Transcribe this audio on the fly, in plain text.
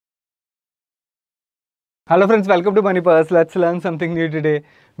Hello friends, welcome to Money Purse. Let's learn something new today.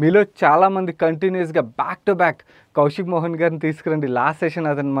 మీలో చాలామంది కంటిన్యూస్గా back to back Kaushik Mohan గారిని తీసుకురండి. లాస్ట్ సెషన్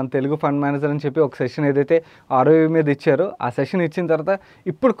అతను మన తెలుగు ఫండ్ మేనేజర్ అని చెప్పి ఒక సెషన్ ఏదైతే ROE మీద ఇచ్చారో ఆ సెషన్ ఇచ్చిన తర్వాత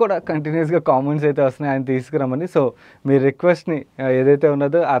ఇప్పుడు కూడా కంటిన్యూస్గా కామెంట్స్ అయితే వస్తున్నాయి ఆయన తీసుకురమ్మని. సో మీ రిక్వెస్ట్ని ఏదైతే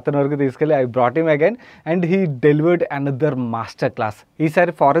ఉన్నదో అతని వరకు తీసుకెళ్ళి I brought him again and he delivered another master class.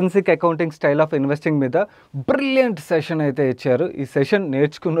 ఈసారి forensic accounting style of investing మీద బ్రిలియంట్ సెషన్ అయితే ఇచ్చారు. ఈ సెషన్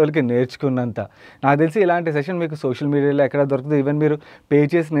నేర్చుకున్న వాళ్ళకి నేర్చుకున్నంత. నాకు తెలిసి ఇలాంటి సెషన్ మీకు సోషల్ మీడియాలో ఎక్కడ దొరుకుతుంది. ఈవెన్ మీరు పే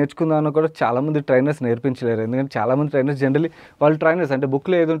చేసి నేర్చుకుందామని కూడా చాలామంది ట్రైనర్స్ నేర్పించలేరు. ఎందుకంటే చాలామంది ట్రైనర్స్ జనరలీ వాళ్ళు ట్రైనర్స్ అంటే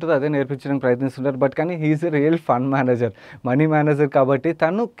బుక్లో ఏది ఉంటుందో అదే నేర్పించడానికి ప్రయత్నిస్తుంటారు. బట్ కానీ he's a real fund manager, money manager కాబట్టి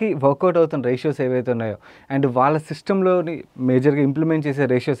తనకి వర్కౌట్ అవుతున్న రేషియోస్ ఏవైతే ఉన్నాయో అండ్ వాళ్ళ సిస్టంలోని మేజర్గా ఇంప్లిమెంట్ చేసే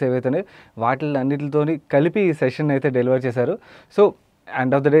రేషియోస్ ఏవైతే ఉన్నాయో వాటి అన్నిటితోని కలిపి ఈ సెషన్ అయితే డెలివర్ చేశారు. So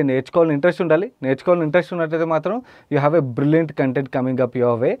end of the day నేర్చుకోవాలని ఇంట్రెస్ట్ ఉండాలి. నేర్చుకోవాలని ఇంట్రెస్ట్ ఉన్నట్లయితే మాత్రం you have a brilliant content coming up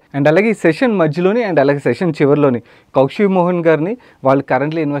your way. And అలాగే ఈ సెషన్ మధ్యలోని అండ్ అలాగే సెషన్ చివరిలోని కౌశిక్ మోహన్ గారిని వాళ్ళు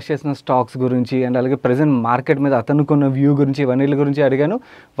కరెంట్లీ ఇన్వెస్ట్ చేసిన స్టాక్స్ గురించి అండ్ అలాగే ప్రజెంట్ మార్కెట్ మీద అతనుకున్న వ్యూ గురించి ఇవన్నీ గురించి అడిగాను.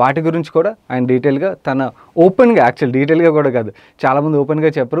 వాటి గురించి కూడా ఆయన డీటెయిల్గా తన ఓపెన్గా యాక్చువల్ డీటెయిల్గా కూడా కాదు, చాలామంది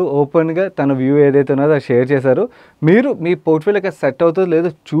ఓపెన్గా చెప్పరు, ఓపెన్గా తన వ్యూ ఏదైతే ఉన్నదో అది షేర్ చేశారు. మీరు మీ పోర్ట్ఫోలియోకి సెట్ అవుతుందో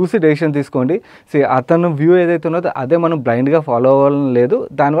లేదో చూసి డెసిషన్ తీసుకోండి. అతను వ్యూ ఏదైతే ఉన్నదో అదే మనం బ్లైండ్గా ఫాలో అవ్వాలని లేదు.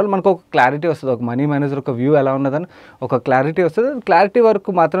 దానివల్ల మనకు ఒక క్లారిటీ వస్తుంది. ఒక మనీ మేనేజర్ ఒక వ్యూ ఎలా ఉన్నదని ఒక క్లారిటీ వస్తుంది. క్లారిటీ వరకు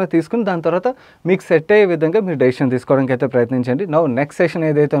మాత్రమే తీసుకుని దాని తర్వాత మీకు సెట్ అయ్యే విధంగా మీరు డెసిషన్ తీసుకోవడానికి అయితే ప్రయత్నించండి. నౌ నెక్స్ట్ సెషన్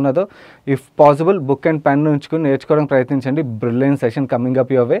ఏదైతే ఉన్నదో if possible book and pen ఉంచుకుని నేర్చుకోవడానికి ప్రయత్నించండి. Brilliant session coming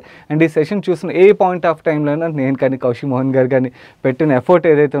up your way. And ఈ సెషన్ చూసిన ఏ పాయింట్ ఆఫ్ టైంలో నేను కానీ కౌశిక్ మోహన్ గారు కానీ పెట్టిన ఎఫర్ట్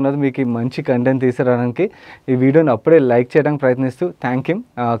ఏదైతే ఉన్నదో మీకు మంచి కంటెంట్ తీసుకురావడానికి ఈ వీడియోని అప్పుడే లైక్ చేయడానికి ప్రయత్నిస్తూ థ్యాంక్ యూ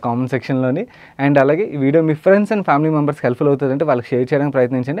కామెంట్ సెక్షన్లోని. అండ్ అలాగే ఈ video me friends and family మెంబర్స్కి హెల్ప్ఫుల్ అవుతుందంటే వాళ్ళకి షేర్ చేయడానికి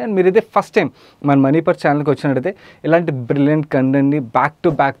ప్రయత్నించండి. అండ్ మీరు ఇదే ఫస్ట్ టైం మన మనీ పర్స్ ఛానల్కి వచ్చినట్టయితే ఇలాంటి బ్రిలియంట్ కంటెంట్ని బ్యాక్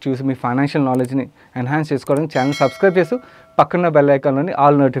టు బ్యాక్ చూసి మీ ఫైనాన్షియల్ నాలెడ్జ్ని ఎన్హాన్స్ చేసుకోవడానికి ఛానల్ సబ్స్క్రైబ్ చేస్తూ పక్కన బెల్ ఐకాన్లోని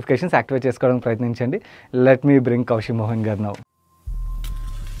ఆల్ నోటిఫికేషన్స్ యాక్టివేట్ చేసుకోవడానికి ప్రయత్నించండి. Let me bring Kaushik Mohan గారు నౌ.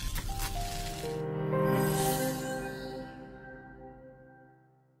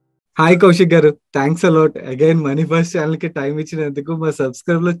 హాయ్ కౌశిక్ గారు, thanks a lot again money first ఛానల్కి టైం ఇచ్చినందుకు. మా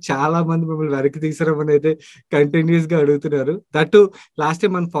సబ్స్క్రైబర్లో చాలా మంది మిమ్మల్ని వెనక్కి తీసుకురామని అయితే కంటిన్యూస్ గా అడుగుతున్నారు. దట్ లాస్ట్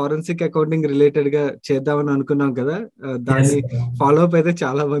టైం మనం ఫారెన్సిక్ అకౌంటింగ్ రిలేటెడ్ గా చేద్దామని అనుకున్నాం కదా, దాన్ని ఫాలో అప్ అయితే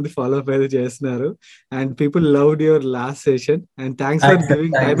చాలా మంది ఫాలో అప్ అయితే చేస్తున్నారు. And people loved your last session and thanks for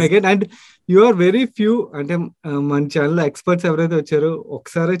giving time again. And you are very few అంటే మన ఛానల్ ఎక్స్పర్ట్స్ ఎవరైతే వచ్చారో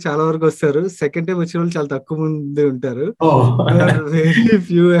ఒకసారి చాలా వరకు వస్తారు, సెకండ్ టైం వచ్చిన వాళ్ళు చాలా తక్కువ మంది ఉంటారు. Very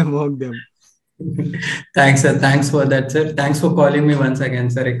few among them. Thanks, sir. Thanks for that, sir. Thanks for calling me once again,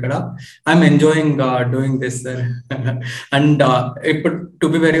 sir. Ikkada I'm enjoying doing this, sir. And to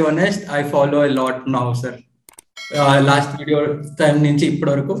be very honest, I follow a lot now, sir. Last video time nunchi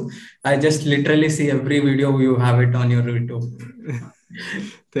ippadu varaku I just literally see every video you have it on your YouTube.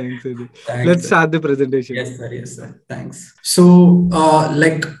 Thanks, Adi. Let's start the presentation. Yes, sir. Yes, sir. Thanks. So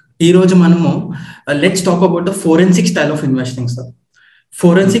like ee roju manamu let's talk about the forensic style of investing, sir.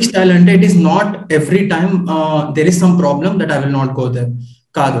 Forensic style ante it is not every time there is some problem that I will not go there.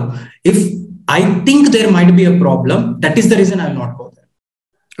 Kadu, if I think there might be a problem, that is the reason I will not go there.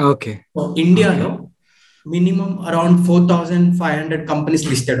 Okay. So India lo minimum around 4,500 companies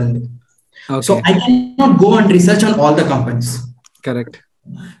listed on it. Okay. So I cannot go and research on all the companies. Correct.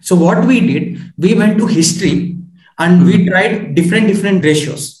 So what we did, we went to history and we tried different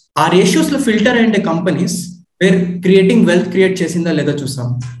ratios. Our ratios lo filter and companies were creating wealth create chesinda leda chusam.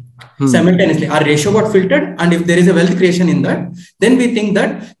 Simultaneously our ratio got filtered, and if there is a wealth creation in that, then we think that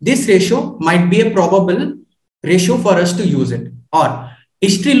this ratio might be a probable ratio for us to use it. Or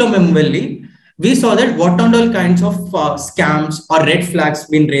history lo mem velli we saw that what all kinds of scams or red flags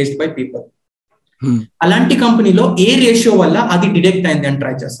been raised by people. Alanti company lo a ratio valla adi detect ayindi and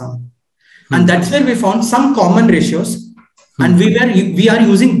try chesam. And that's where we found some common ratios. And we are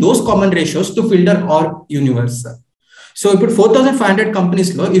using those common ratios to filter our universe. So we put 4,500 companies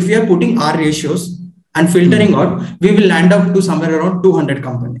low. If we are putting our ratios and filtering out, we will land up to somewhere around 200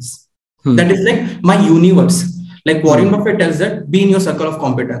 companies. That is like my universe. Like Warren Buffett tells that, be in your circle of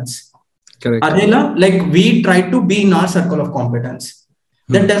competence. Correct. Adela, like we try to be in our circle of competence.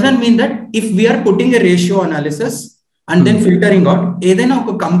 That doesn't mean that if we are putting a ratio analysis and then filtering out, edaina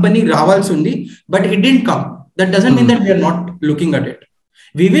oka company ravalsi undi, but it didn't come. That doesn't mean that we are not looking at it.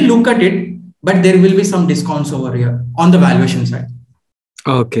 We will look at it, but there will be some discounts over here on the valuation side.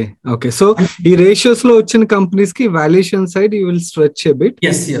 Okay. So ఈ ratios లో వచ్చిన companies కి valuation side you will stretch a bit.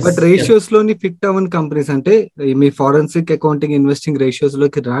 But ratios లోని fit అవ్వని companies అంటే మీ forensic accounting investing ratios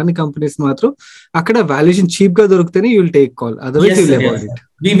లోకి రాని companies మాత్రం అక్కడ వాల్యుయేషన్ చీప్ గా దొరికితేనే you will take call, otherwise you will avoid it.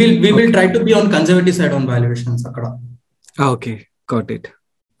 We will try to be on conservative side on valuations అక్కడ. Okay, got it.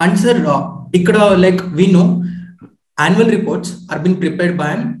 And sir, ఇక్కడ like we know annual reports are being prepared by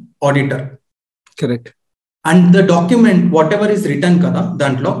an auditor. Correct. And the document, whatever is written kada,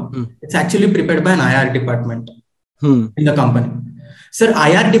 dantlo, it's actually prepared by an IR department in the company. Sir,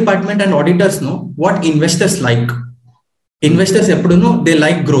 IR department and auditors know what investors like. Investors eppudu know they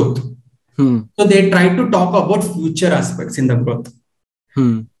like growth. So they try to talk about future aspects in the growth.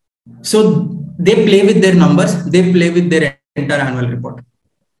 So they play with their numbers, they play with their entire annual report.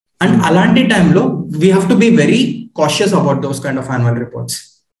 And alanti time lo, we have to be very cautious about those kind of annual reports.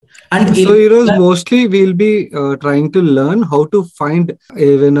 And so ఈరోజు mostly will be trying to learn how to find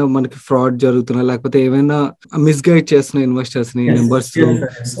ఏవైనా మనకి fraud జరుగుతున్నా లేకపోతే ఏవైనా misguide చేస్తున్న investors ని numbers లో.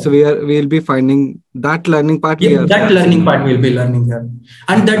 So will be finding that learning part. That learning part will be learning here.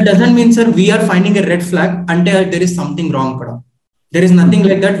 And that doesn't mean sir we are finding a red flag until there is something wrong kada. There is nothing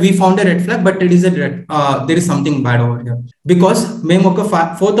like that. We found a red flag, but it is a red, there is something bad over here. Because మేము ఒక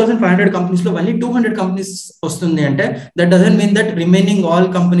 4,500 companies లో only 200 companies వస్తుంది అంటే that doesn't mean that remaining all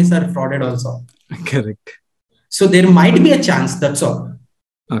companies are frauded also. Correct. So there might be a chance, that's all.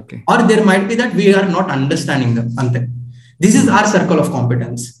 Okay. Or there might be that we are not understanding them. Ante. This is our circle of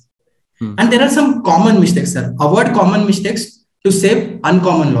competence. And there are some common mistakes, sir. Avoid common mistakes to save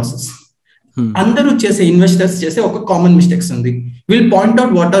uncommon losses. అందరూ చేసే investors చేసే ఒక common mistakes ఉంది. Will point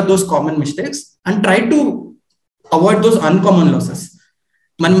out what are those common mistakes and try to avoid those uncommon losses.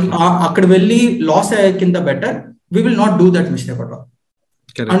 మనం అక్కడ వెళ్ళి loss అయ్యే కింద better we will not do that mistake at all.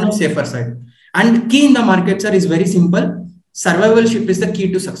 On the safer side. And key in the market sir is very simple. సర్వైవల్షిప్ is the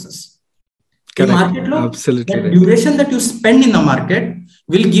key to success. ఈ market లో duration that you spend in the market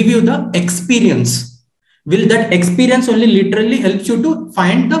will give you the experience. Will that experience only literally helps you to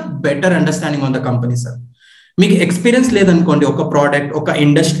find the better understanding on the company, sir? మీకు experience లేదనుకోండి ఒక product, ఒక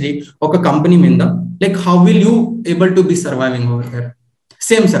industry, ఒక company మీద, like how will you able to be surviving over there?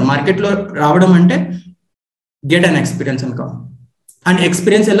 Same sir, market లో రావడం అంటే get an experience and come. And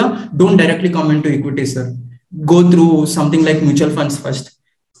experience ఎలా? Don't directly come in to equity sir. Go through something like mutual funds first.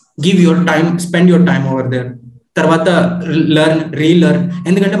 Give your time, spend your time over there. తర్వాత learn, రీలెర్న్.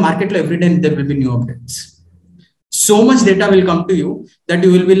 ఎందుకంటే market లో every day there will be new updates. So much data will come to you that you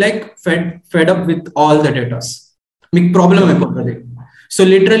will be like fed up with all the data. Make problem అయిపోతుంది. So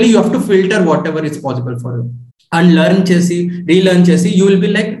literally you have to filter whatever is possible for you and learn chesi, relearn chesi. You will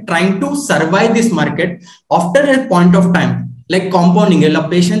be like trying to survive this market after a point of time. Like compounding, ella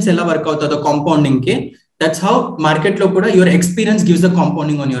patience ella work avutado compounding ke. That's how market lo kuda your experience gives the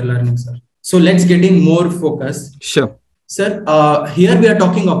compounding on your learning, sir. So let's get in more focus. Sure. Sir, here we are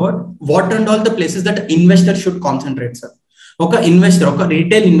talking about what and all the places that investor should concentrate, sir. Oka investor, oka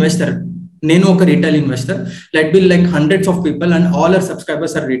retail investor, nenu oka retail investor, let be like hundreds of people and all our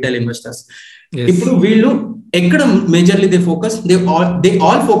subscribers are retail investors. Ippudu veelu ekkada majorly they focus, they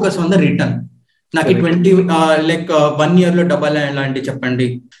all focus on the return. Naki 20 like 1 year lo double alanti cheppandi,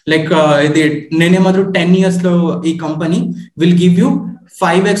 like idi nene madru 10 years lo ee company will give you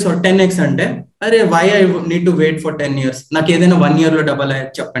 5x or 10x ante అరే why I need to wait for 10 years, నాకు ఏదైనా 1 year లో double అయ్యా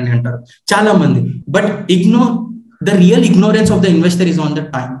చెప్పండి అంటారు చాలా మంది. But the real ignorance of the investor is on the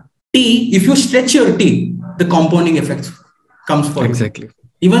time. Tea, if you stretch your tea, the compounding effects comes for exactly.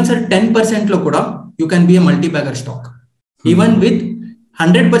 Even sir 10% లో కూడా you can be a multi bagger stock. Even with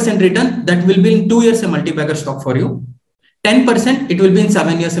 100% return, that will be in 2 years a multi bagger stock for you. 10% it will be in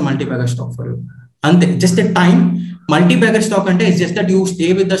 7 years a multi bagger stock for you. అంతే, just a time. Multi-bagger stock ante is just that you stay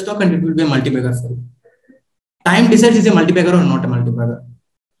with the stock and it will be a multi-bagger for you. Time decides is a multi-bagger or not a multi-bagger.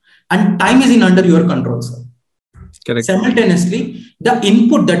 And time is in under your control, sir. Correct. Simultaneously, the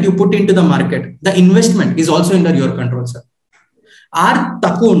input that you put into the market, the investment is also under your control, sir. Our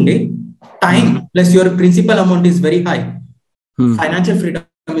taku unde, time plus your principal amount is very high. Financial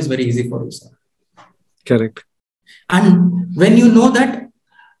freedom is very easy for you, sir. Correct. And when you know that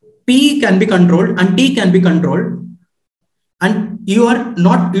P can be controlled and T can be controlled, and you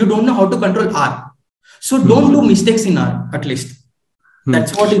don't know how to control R. So don't do mistakes in R, at least.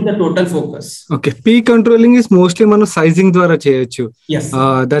 That's what is the total focus. Okay, P controlling is mostly మనం sizing ద్వారా చేయొచ్చు. Yes.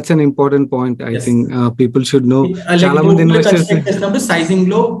 That's an important point. I think people should know. చాలా మంది investors చేస్తున్నప్పుడు sizing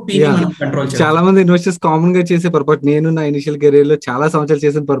లో P ని మనం control చేయాలి. చాలా మంది ఇన్వెస్టర్స్ కామన్ గా చేసే పొరపాటు, నేను నా ఇనిషియల్ కెరీర్ లో చాలా సంవత్సరాలు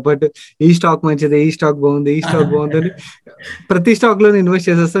చేసిన పొరపాటు, ఈ స్టాక్ మంచిది, ఈ స్టాక్ బాగుంది, ఈ స్టాక్ బాగుంది అని ప్రతి స్టాక్ లో ఇన్వెస్ట్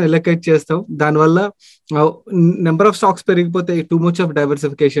చేసేస్తాం, ఎలకేట్ చేస్తాం. దానివల్ల నెంబర్ ఆఫ్ స్టాక్స్ పెరిగిపోతాయి, టూ మచ్ ఆఫ్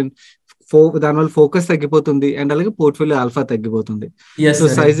డైవర్సిఫికేషన్, దానివల్ల ఫోకస్ తగ్గిపోతుంది, అండ్ అలాగే పోర్ట్ఫోలియో ఆల్ఫా తగ్గిపోతుంది. So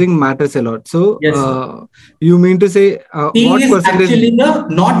sizing matters a lot. So you mean to say what percentage? Actually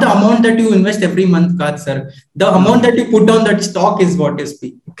not the amount that you invest every month, sir. The amount that you put on that stock is what is P.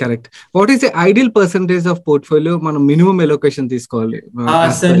 Correct. What is the ideal percentage of portfolio మనం minimum allocation తీసుకోవాలి?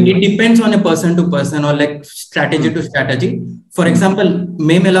 Sir, it depends on a person to person or like strategy to strategy. For example,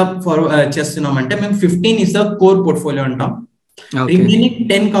 మేము ఎలా చేస్తున్నామంటే మేము 15 is the core portfolio అంటాం. Remaining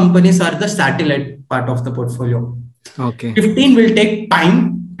 10 companies are the satellite part of the portfolio. Okay. 15 will take time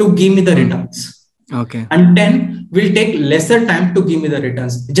to give me the returns. Okay. And 10 will take lesser time to give me the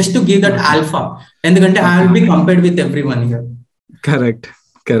returns, just to give that alpha. Endukante I will be compared with everyone here. Correct.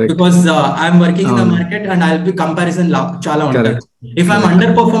 Because I am working in the market and I will be comparison chala untadi. If I am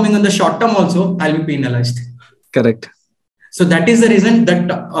underperforming in the short term also, I will be penalized. Correct. So that is the reason that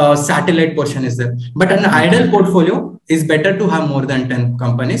satellite portion is there. But an ideal portfolio is better to have more than 10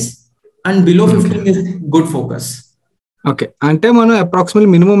 companies, and below 15 is good focus. Okay. అంటే మనం approximately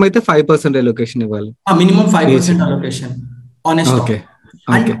minimum అయితే 5% allocation ఇవ్వాలి. Minimum 5% allocation on a stock. Okay.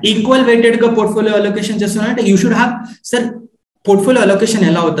 And equal weighted గా portfolio allocation చేస్తున్నట్టే you should have, sir, portfolio allocation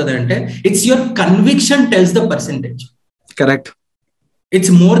ఎలా అవుతుంది అంటే it's your conviction tells the percentage. Correct.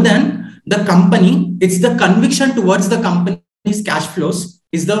 It's more than the company, it's the conviction towards the company's cash flows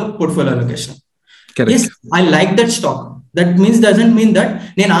is the portfolio allocation. Correct. Yes, I like that stock. That doesn't mean that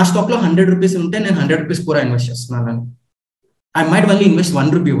నేను ఆ stock లో 100 rupees ఉంటే నేను 100 rupees కూడా invest చేస్తున్నాను. I might only invest 1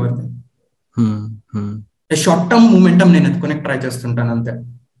 rupee worth. A short term momentum నేను ఎత్తుకోనికి try చేస్తుంటాను అంతే.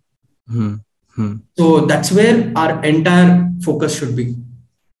 So that's where our entire focus should be.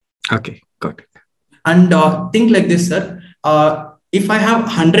 Okay, got it. And think like this, sir. If I have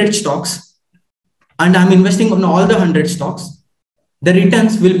 100 stocks and I'm investing on all the 100 stocks, the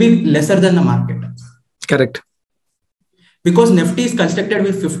returns will be lesser than the market. Correct. Because Nifty is constructed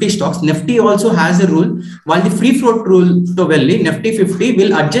with 50 stocks, Nifty also has a rule. While the free float rule to Valley, Nifty 50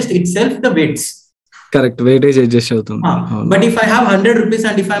 will adjust itself the weights. Correct. Weightage adjust అవుతుంది. But if I have 100 rupees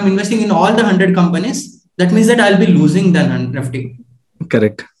and if I'm investing in all the 100 companies, that means that I'll be losing than Nifty.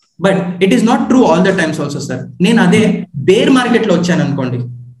 Correct. But it is not true all the times also, sir. నేను అదే bear market లో వచ్చాను అనుకోండి.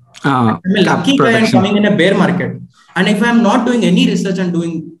 I'm a lucky guy and coming in a bear market. And if I'm not doing any research and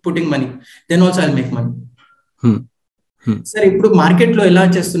putting money, then also I'll make money. Sir, ఇప్పుడు market లో ఎలా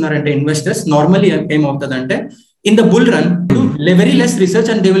చేస్తున్నారంటే investors normally ఏమవుతుందంటే in the bull run very less research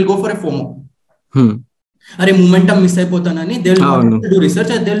and they will go for a FOMO. అరే momentum miss అయిపోతానని they will do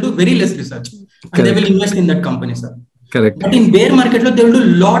research and they will do very less research and they will invest in that company, sir. Correct. But in bear market lo they will do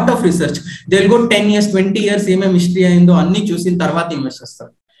lot of research. They will go 10 years 20 years ఏమేం history అయిందో అన్ని చూసిన తర్వాత invest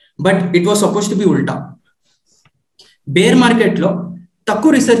చేస్తారు. But it was suppose to be ఉల్టా. Bear market లో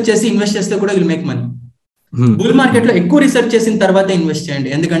తక్కువ research చేసి ఇన్వెస్ట్ చేస్తే కూడా will make money. Bull market లో ఎక్కువ రిసర్చ్ చేసిన తర్వాత ఇన్వెస్ట్ చేయండి,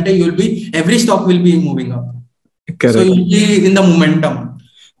 ఎందుకంటే you will be every stock will be moving up. So you will be in the momentum.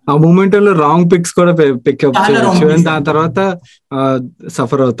 ఆ మొమెంటం లో రాంగ్ పిక్స్ కూడా పికప్ చేయొచ్చు, దాని తర్వాత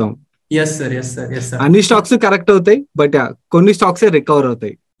సఫర్ అవుతాం. Yes sir, yes sir, yes sir. అన్ని స్టాక్స్ కరెక్ట్ అవుతాయి, బట్ కొన్ని స్టాక్స్ రికవర్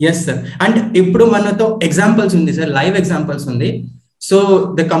అవుతాయి. Yes sir. అండ్ ఇప్పుడు మనతో ఎగ్జాంపుల్స్ ఉంది సార్, లైవ్ ఎగ్జాంపుల్స్ ఉంది. సో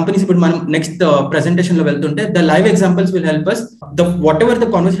ద కంపెనీస్ ఇప్పుడు మనం నెక్స్ట్ ప్రెజెంటేషన్ లో వెళ్తుంటే the live examples will help us. The whatever the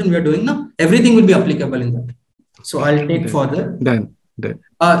conversation we are doing now, everything will be applicable in that. So I'll take further. Done.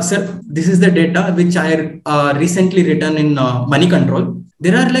 Sir, this is the data which I recently written in Money Control.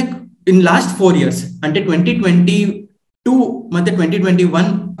 There are like in last 4 years, until 2022 ಮತ್ತೆ 2021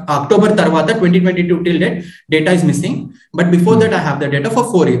 October tarvata 2022 till date data is missing, but before that I have the data for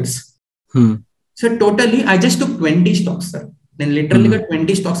 4 years. So totally I just took 20 stocks, sir. Then literally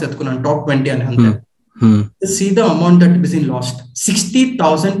 20 stocks ఎత్తుకున్నాను, top 20 అని అంతే. See the amount that is been lost.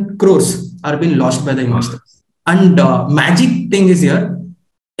 60,000 crores are being lost by the investors. And magic thing is here,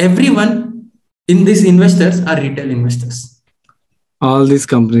 everyone in these investors are retail investors. All these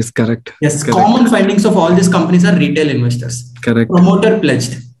companies, correct? Yes, correct. Common findings of all these companies are retail investors. Correct. Promoter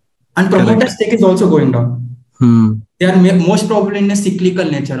pledged, and promoter stake is also going down. They are most probably in a cyclical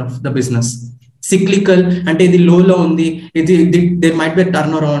nature of the business. Cyclical అంటే ఇది low లో ఉంది, ఇది there might be a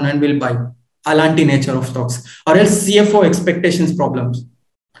turnaround and will buy. అలాంటి nature of stocks. Or else CFO expectations problems,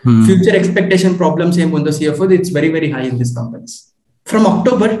 future expectation problems ఏముందో CFO, it's very very high in these companies. From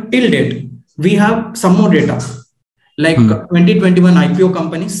October till date we have some more data. like 2021 IPO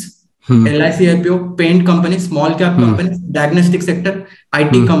companies, LIC IPO, paint companies, small cap companies, diagnostic sector,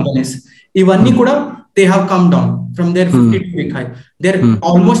 IT companies. Ivanni kuda they have come down from their 52-week high. They're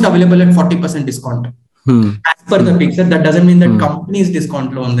almost available at 40% discount. As per the peak, sir, that doesn't mean that company is discount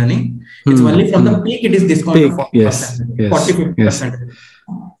lo undani. It's only from the peak it is discount Peak, to 40%, 40-50%.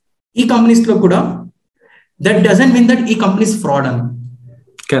 E companies lo kuda that doesn't mean that e company is fraud ani.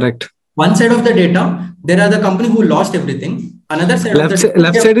 Correct. One side of the data, there are the company who lost everything. Another side left of the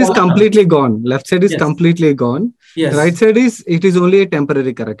left side is completely gone. Left side is completely gone. Yes. Right side is, it is only a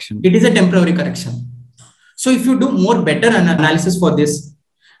temporary correction. It is a temporary correction. So if you do more better analysis for this,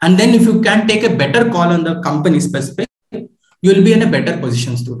 and then if you can take a better call on the company specific, you will be in a better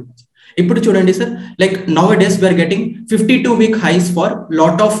position to do. ఇప్పుడు చూడండి sir, like nowadays we are getting 52-week highs for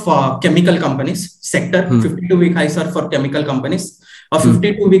lot of chemical companies sector. 52-week highs are for chemical companies, or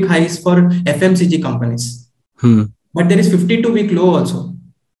 52-week highs for FMCG companies. But there is 52-week low also,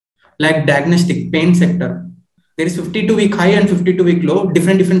 like diagnostic, paint sector. There is 52-week high and 52-week low.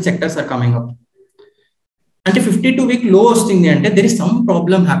 Different sectors are coming up. And 52-week low hosting ante there is some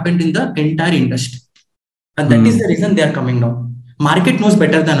problem happened in the entire industry, and that is the reason they are coming down. Market knows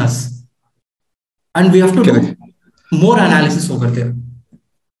better than us, and we have to do more analysis over there.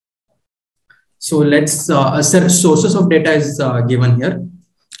 So let's sir, sources of data is given here.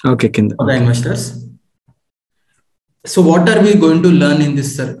 Okay, Kinda. For the investors. So what are we going to learn in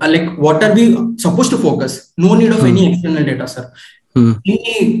this, sir? Like what are we supposed to focus? No need of any external data, sir.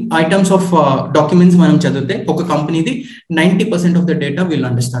 Any items of documents manam chadute oka company di 90% of the data we'll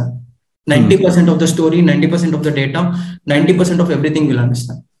understand. 90% of the story, 90% of the data, 90% of everything we'll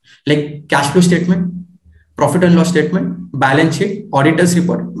understand. Like cash flow statement, profit and loss statement, balance sheet, auditor's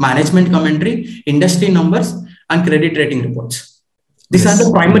report, management commentary, industry numbers, and credit rating reports. These are the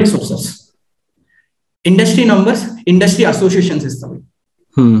primary sources. Industry numbers, industry associations is the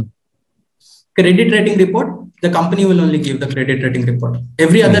credit rating report. The company will only give the credit rating report.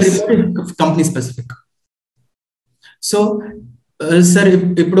 Every other report is company specific. So, sir,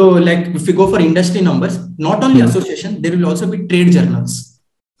 like if we go for industry numbers, not only association, there will also be trade journals.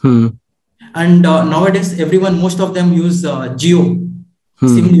 And nowadays, everyone, most of them use Geo.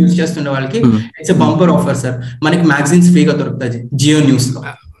 SIM use chestunna valki. It's a bumper offer, sir. Manaki magazines free ga doruktayi Geo News lo.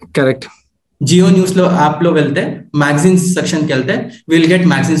 Correct. Geo News lo app lo velte magazines section ki velte we will get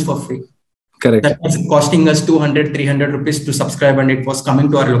magazines for free. Correct. That was costing us 200-300 rupees to subscribe, and it was coming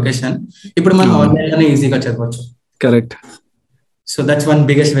to our location. Ippudu man online lone easy ga chadavochu. Correct. So that's one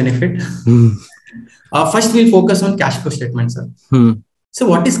biggest benefit. First we'll focus on cash flow statement, sir. So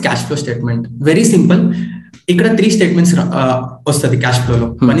what is cash flow statement? Very simple. Ikkada 3 statements ostadi cash flow lo.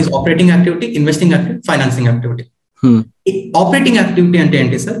 One is operating activity, investing activity, financing activity. Operating activity ante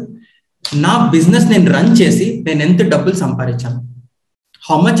enti, sir? Na business నేను run చేసి నేను ఎంత డబ్బులు సంపాదించాను,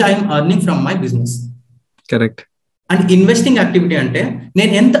 how much I am earning from my business. Correct. And investing activity అంటే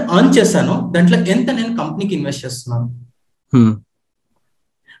నేను ఎంత earn చేశానో దాంట్లో ఎంత నేను కంపెనీకి ఇన్వెస్ట్ చేస్తున్నాను.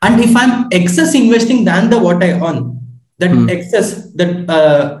 And if I am excess investing than the what I earn, that excess, that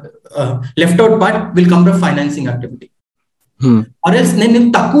left out part will come from financing activity. Or else నేను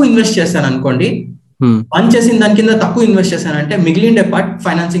తక్కువ ఇన్వెస్ట్ చేశాను అనుకోండి, earn చేసిన దాని కింద తక్కువ ఇన్వెస్ట్ చేశానంటే మిగిలిన పార్ట్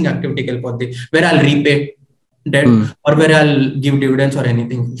ఫైనాన్సింగ్ యాక్టివిటీకి వెళ్ళిపోద్ది, where I'll repay debt or where I'll give dividends or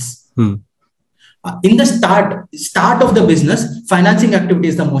anything else. In the start of the business, financing activity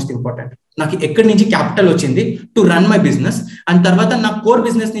is the most important. నాకు ఎక్కడి నుంచి క్యాపిటల్ వచ్చింది to run my business, and తర్వాత నా core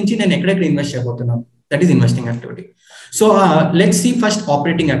business నుంచి నేను ఎక్కడెక్కడ invest చేయబోతున్నాను, that is investing activity. So let's see first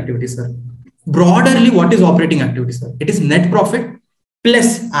operating activity, sir. Broaderly, what is operating activity, sir? It is net profit plus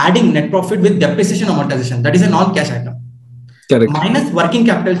adding net profit with depreciation amortization. That is a non-cash item. Correct. Minus working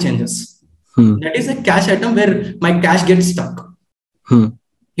capital changes. That is a cash item where my cash gets stuck.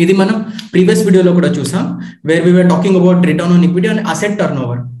 ఇది మనం previous వీడియోలో కూడా చూసాం, where we were talking about return on equity and asset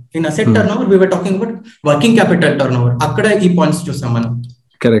turnover. In asset turnover, we were talking about working capital turnover. అక్కడ ఈ points చూసాం మనం.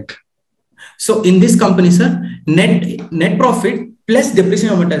 Correct. So in this company, sir, net profit plus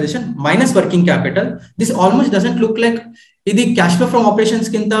depreciation amortization minus working capital, this almost doesn't look like ఇది cash flow from operations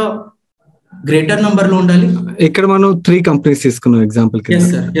కింద greater number లో ఉండాలి. ఇక్కడ మనం 3 కంపెనీస్ తీసుకున్నాం ఎగ్జాంపుల్ కి.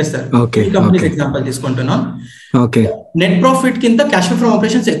 yes sir okay 3 companies example తీసుకుంటున్నాం. Okay, net profit కింద క్యాష్ ఫ్లో ఫ్రమ్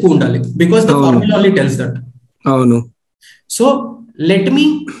ఆపరేషన్స్ ఎక్కువ ఉండాలి, because the formula only tells that. అవును. So let me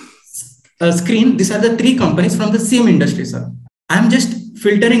screen this are the 3 companies from the same industry, sir. I'm just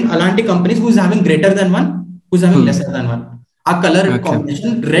filtering అలాంటి companies who's having greater than 1, who's having lesser than 1. ఆ colour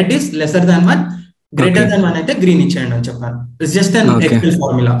combination red is lesser than 1, greater than 1 అయితే green ఇచ్చేయండి అని చెప్పాను. It's just an XL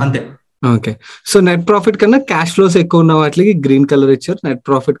formula, అంతే. Okay. So net profit కన్నా cash flows ఎక్కువ ఉన్న వాటికి గ్రీన్ కలర్ ఇచ్చారు. నెట్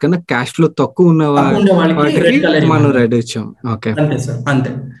ప్రాఫిట్ కన్నా క్యాష్ ఫ్లో తక్కువ ఉన్న తక్కువ ఉండే వాళ్ళకి వాటికి రెడ్ కలర్ మనం రెడ్ ఇచ్చాం. ఓకే. అంతే సార్,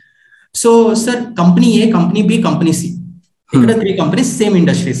 అంతే. సో సార్ కంపెనీ ఏ, కంపెనీ బి, కంపెనీ సి, ఇక్కడ 3 companies same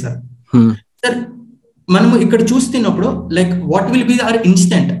industry sir. Sir మనము ఇక్కడ చూస్తున్నప్పుడు like what will be our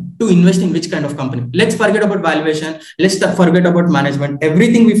instant to invest in which kind of company. Let's forget about valuation, let's forget about management,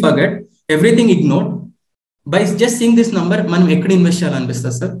 everything we forget, everything ignore. By just seeing this number మనం ఎక్కడ invest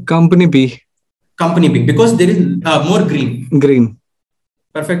చేయాలనిపిస్తుంది sir? Company B. Company B, because there is more green.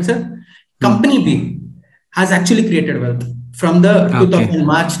 Perfect, sir. Company B has actually created wealth from the 2000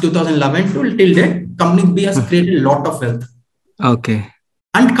 March 2011 till date. Company B has created a lot of wealth. Okay.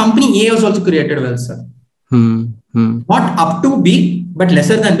 And company A has also created wealth, sir. Not up to B, but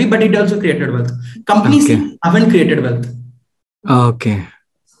lesser than B, but it also created wealth. Company C haven't created wealth. Okay.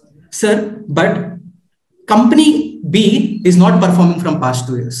 Sir, but company B is not performing from past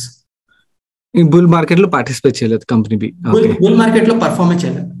 2 years. ఈ bull market లో participate చేయలేదు company B. Bull market లో perform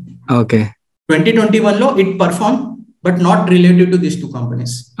చేయలేదు. Okay. 2021 లో it perform but not related to this 2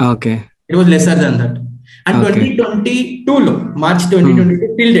 companies. Okay. It was lesser Dhan that. And 2022 లో March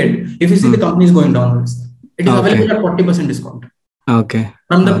 2022 till date if you see the company is going downwards, it is available at 40% discount. Okay.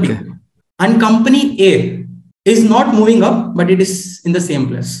 From the peak. And company A is not moving up but it is in the same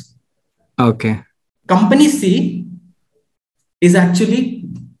place. Okay. Company C is actually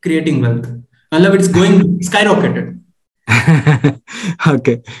creating wealth. It's going skyrocketed.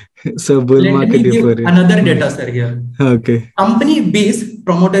 Okay. So bull market give another data sir here. Okay. Company B's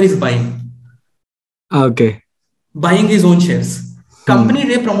promoter is buying. Okay. Buying his own shares. Company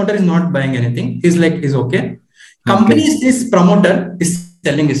A promoter is not buying anything. He's okay. Company C's promoter is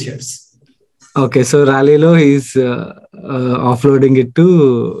selling his shares. Okay. So rallylo he's offloading it to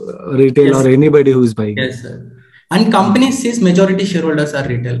retail or anybody who's buying. Yes sir. And company C's majority shareholders are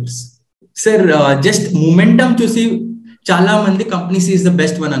retailers. Sir, just momentum చూసి చాలా మంది company C is the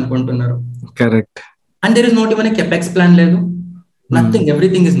best one అనుకుంటున్నారు. Correct. And there is not even a capex plan లేదు, nothing,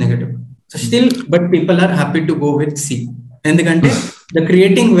 everything is negative. So still but people are happy to go with C ఎందుకంటే the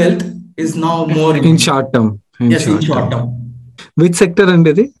creating wealth is now more in short term. Yes, in short term. Which sector అండి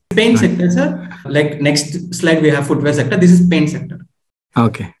ఇది? Paint sector sir. Like next slide we have footwear sector. This is paint sector.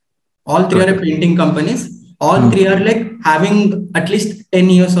 Okay. All 3 are painting companies. All 3 are like having at least 10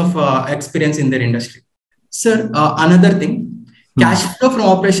 years of experience in their industry. Sir, another thing, cash flow from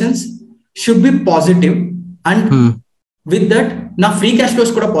operations should be positive, and with that, now free cash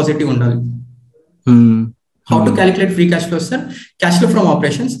flows kuda positive undali. How to calculate free cash flows, sir? Cash flow from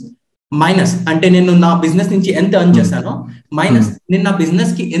operations minus ante nenu na business nunchi enta earn chesano minus nenu na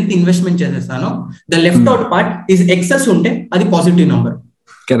business ki enta investment chesesano, the left out part is excess unte adi positive number.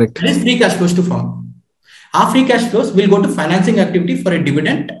 Correct. That is free cash flows to form. Our free cash flows will go to financing activity for a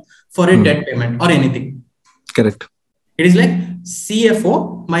dividend, for a debt payment or anything. Correct. It is like CFO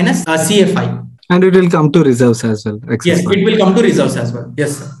minus CFI. And it will come to reserves as well. Yes, it will come to reserves as well.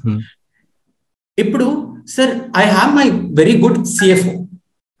 Yes, sir. Ippudu, sir, I have my very good CFO.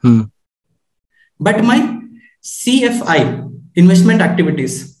 But my CFI, investment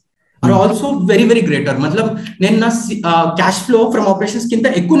activities, are also very, very greater. Matlab, nenu na cash flow from operations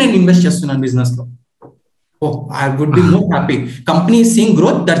kinta ekku nenu invest chestunnanu business lo. Oh, I would be more happy. Company is seeing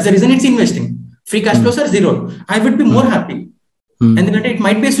growth. That's the reason it's investing. Free cash flows are 0. I would be more happy. And then it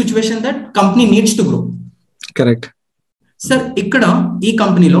might be a situation that company needs to grow. Correct. Sir, ikkada ee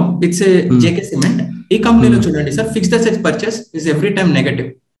company lo it's a JK Cement. Ee company lo chudandi sir, fixed assets purchase is every time negative,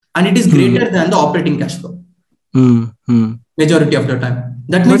 and it is greater than the operating cash flow. Majority of the time.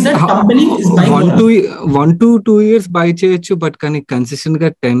 That means that company is buying 1 to 2 years buy cheyochu, but kani consistent ga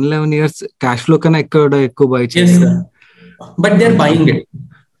 10-11 years cash flow kana ekku buy cheyochu. Yes sir, but they are buying it.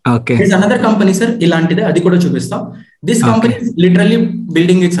 Okay. There's another company sir, ilantide adi kuda chupista. This company is literally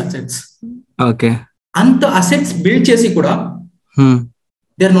building its assets. Okay. Anta assets build chesi kuda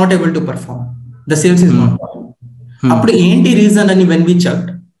they are not able to perform. The sales is not. Appudu enti reason ani when we checked,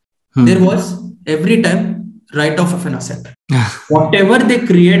 there was every time write off of an asset. Whatever they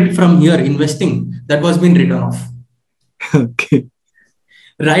create from here investing, that was been written off. Okay.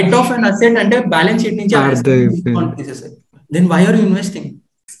 Write off an asset and a balance sheet nunchi then why are you investing?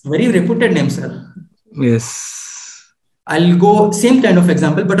 Very reputed name sir. Yes. I'll go same kind of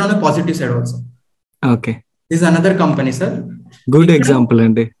example but on a positive side also. Okay. This is another company sir. Good example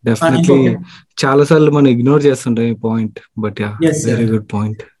అండి. Definitely చాలా సార్లు మనం ignore చేస్తుంటాం ఈ point, but yeah, very good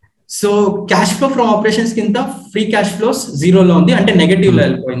point. So cash flow from operations కింద free cash flows 0 లో ఉంది, అంటే నెగటివ్ లో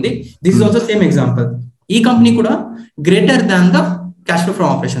వెళ్ళిపోయింది. This is also same example. ఈ కంపెనీ కూడా greater than the cash flow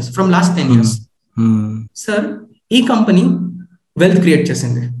from operations from last 10 years. Sir ఈ company wealth create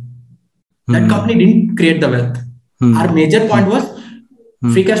చేసింది. That company didn't create the wealth. Our major point was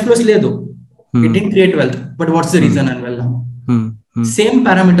free cash flows ledu. It didn't create wealth. But what's the reason? And well, same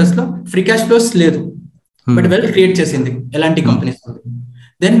parameters lo free cash flows ledu. But wealth create chesindi elanti companies.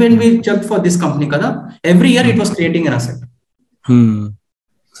 Then when we checked for this company kada, every year it was creating an asset.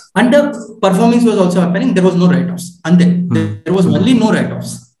 And the performance was also happening. There was no write-offs. And there was only no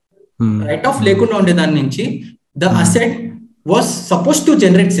write-offs. Write-off lekunda unde dan nunchi the asset was supposed to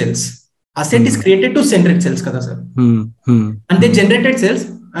generate sales. Asset is created to generate sales kada sir. And they generated sales,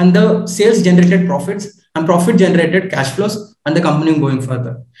 and the sales generated profits, and profit generated cash flows, and the company going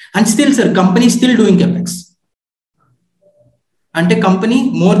further. And still sir, company is still doing capex. And a company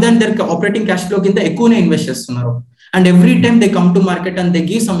more than their operating cash flow కింద ఎక్కువనే invest చేస్తున్నారు. And every time they come to market and they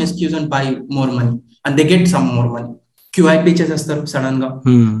give some excuse and buy more money, and they get some more money. QIP చేసేస్తారు sudden గా,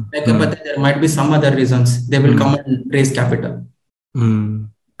 లేకపోతే there might be some other reasons they will come and raise capital.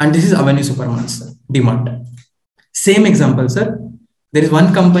 And this is Avenue Supermarket, sir, DMart. Same example, sir. There is one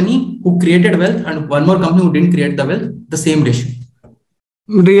company who created wealth and one more company who didn't create the wealth, the same ratio.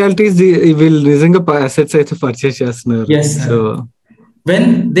 Reality is వీళ్ళు నిజంగా assets అయితే purchase చేస్తున్నారు. Yes, sir. So when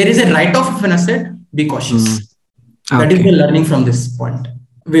there is a write-off of an asset, be cautious. That is the learning from this point.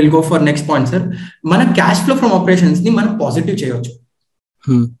 We'll go for next point, sir. Mana cash flow from operations ni mana positive cheyochu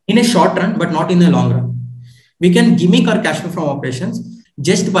in a short run, but not in a long run. We can gimmick our cash flow from operations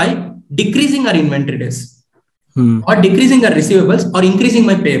just by decreasing our inventory days, or decreasing our receivables, or increasing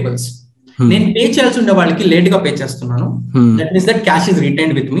my payables. నేను pay చేయాల్సి ఉండే వాళ్ళకి late గా pay చేస్తున్నాను. That means that cash is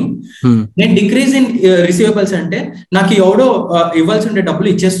retained with me. నేను decrease in receivables అంటే నాకు ఎవడో ఇవ్వాల్సి ఉండే డబ్బులు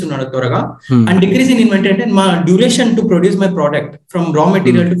ఇచ్చేస్తున్నాడు త్వరగా. అండ్ డిక్రీజ్ ఇన్ ఇన్వెంటరీ అంటే మా duration to produce my product from raw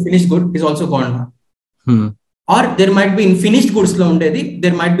material to finish good is also gonna. Are there might be in finished goods లో ఉండేది,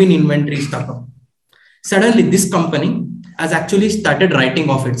 there might be in inventory stock. Suddenly this company has actually started writing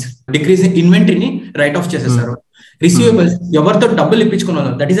off its decreasing inventory ni write off చేసేసారు. Receivables ఎవరితో డబ్బులు ఇప్పించుకున్నారో,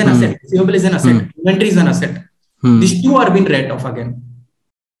 that is an asset. Receivable is an asset. Inventory is an asset. These two are being write off again.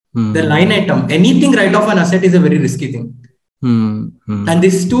 The line item, anything write off an asset is a very risky thing. And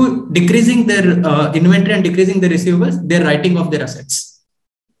these two, decreasing their inventory and decreasing their receivables, they're writing off their assets.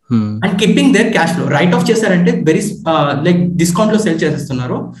 And keeping their cash flow. Write off చేశారంటే very like discount లో sell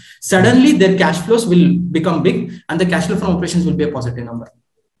చేసేస్తున్నారు. Suddenly their cash flows will become big and the cash flow from operations will be a positive number.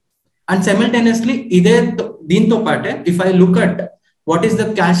 And simultaneously ఇదే దీంతో పాటే if I look at what is the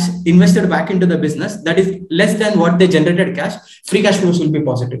cash invested back into the business, that is less than what they generated cash, free cash flows will be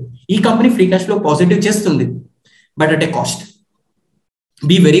positive. ఈ company free cash flow positive చేస్తుంది, but at a cost.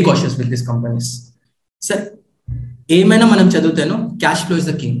 Be very cautious with these companies. Sir, ఏమైనా మనం చదివితేనో cash flow is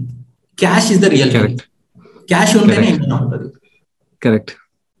the king. Cash is the real king. Cash ఉంటేనే ఏమైనా ఉంటుంది. Correct.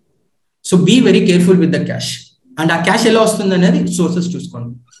 So be very careful with the cash. And ఆ cash ఎలా వస్తుంది అనేది sources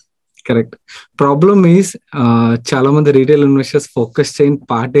చూసుకోండి. కరెక్ట్. ప్రాబ్లమ్ ఈస్ చాలా మంది రీటైల్ ఇన్వెస్టర్స్ ఫోకస్ చేయని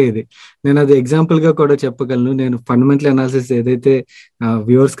పార్టే ఇది. నేను అది ఎగ్జాంపుల్ గా కూడా చెప్పగలను. నేను ఫండమెంటల్ అనాలిసిస్ ఏదైతే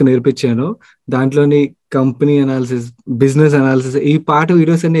వ్యూవర్స్ కి నేర్పించానో దాంట్లోని కంపెనీ అనాలిసిస్, బిజినెస్ అనాలిసిస్, ఈ పార్ట్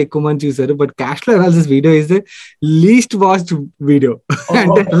వీడియోస్ అన్ని ఎక్కువ మంది చూసారు. But cash flow analysis video is the least watched video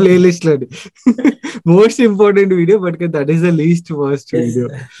అంటే ప్లేలిస్ట్ లోని most important video, but that is the least watched video.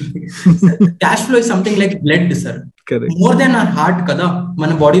 Cash flow is something like blood sir. More than our heart కదా,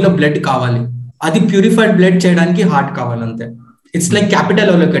 మన బాడీలో blood కావాలి. అది purified blood చేయడానికి heart కావాలి అంతే. It's like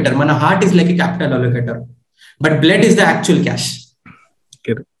capital అలోకేటర్. మన heart is like capital అలోకేటర్, but blood is the actual cash.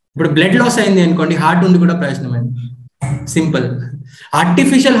 ఇప్పుడు బ్లడ్ లాస్ అయింది అనుకోండి, హార్ట్ ఉండి కూడా ప్రయోజనమైంది. సింపుల్.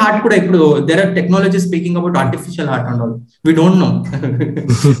 ఆర్టిఫిషియల్ హార్ట్ కూడా ఇప్పుడు there or technology speaking about artificial heart and all. We don't know,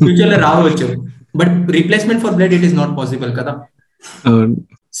 future లో రావచ్చు. But replacement for blood it is not possible కదా.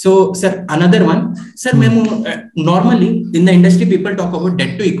 So sir, another one, sir, memo normally in the industry people talk about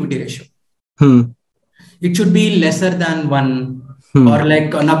debt to equity ratio. It should be lesser than 1 or like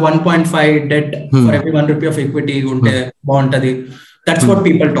 1.5 debt for every 1 rupee of equity unte bauntadi. That's what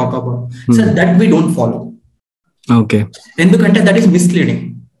people talk about. Sir, that we don't follow. Okay. Endukante that is misleading.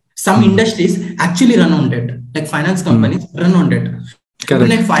 Some industries actually run on debt, like finance companies run on debt. Correct.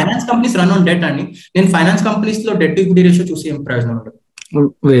 Like finance companies run on debt ani nen finance companies lo debt to equity ratio chusi em prayojanam undu.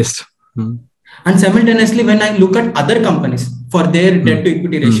 Waste. And simultaneously when I look at other companies for their debt to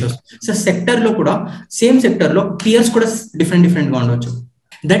equity ratios, so sector lo kuda same sector lo peers kuda different ga undochu.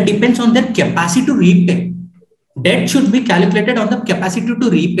 That depends on their capacity to repay. Debt should be calculated on the capacity to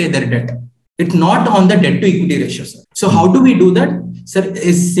repay their debt. It's not on the debt to equity ratio, sir. So how do we do that? Sir,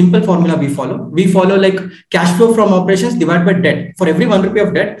 is simple formula we follow. We follow like cash flow from operations divided by debt. For every 1 rupee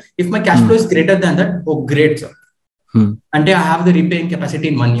of debt, if my cash flow is greater than that, oh great, sir. Until I have the repaying capacity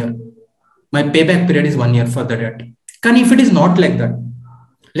in 1 year. My payback period is 1 year for the debt. Can if it is not like that,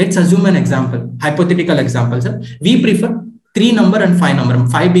 Let's assume an example, hypothetical example, sir. We prefer 3 number and 5 number,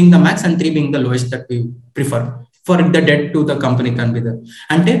 5 being the max and 3 being the lowest that we prefer for the debt to the company can be there.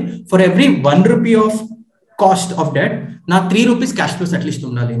 And for every 1 rupee of cost of debt, now 3 rupees cash flows at least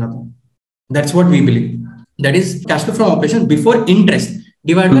undali. That's what we believe. That is cash flow from operations before interest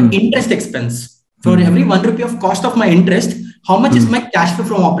divided by interest expense. For every 1 rupee of cost of my interest, how much is my cash flow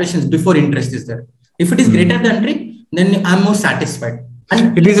from operations before interest is there? If it is greater than 3, then I'm more satisfied.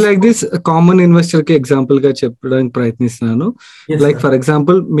 It is like this common investor కి example గా చెప్పడానికి ప్రయత్నిస్తున్నాను. Like for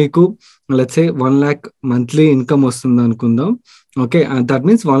example మీకు let's say 1 lakh monthly income వస్తుంది అనుకుందాం. Okay, that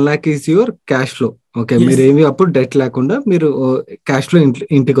means 1 lakh is your cash flow. Okay, మీరు ఏమి అప్పుడు డెట్ లేకుండా మీరు క్యాష్ ఫ్లో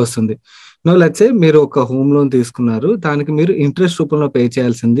ఇంటికి వస్తుంది. నో లెట్స్ సే మీరు ఒక హోమ్ లోన్ తీసుకున్నారు, దానికి మీరు ఇంట్రెస్ట్ రూపంలో పే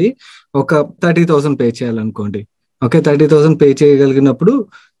చేయాల్సింది ఒక 30,000 పే చేయాలనుకోండి. ఓకే, 30,000 పే చేయగలిగినప్పుడు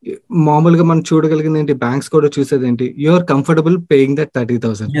మామూలుగా మనం చూడగలిగింది ఏంటి, బ్యాంక్స్ కూడా చూసేది ఏంటి, you are comfortable paying that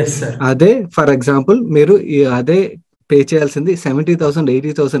 30,000. అదే ఫర్ ఎగ్జాంపుల్ మీరు అదే పే చేయాల్సింది 70,000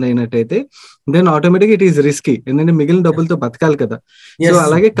 80,000 అయినట్టయితే then automatic it is risky, ఎందుకంటే మిగిలిన డబ్బులతో బతకాలి కదా. సో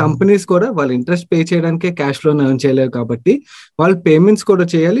అలాగే కంపెనీస్ కూడా వాళ్ళు ఇంట్రెస్ట్ పే చేయడానికే క్యాష్ లోన్ ఎర్న్ చేయలేవు కాబట్టి వాళ్ళు పేమెంట్స్ కూడా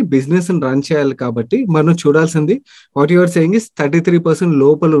చేయాలి, బిజినెస్ రన్ చేయాలి. కాబట్టి మనం చూడాల్సింది వాట్ యువర్ సేయింగ్ ఇస్ 33%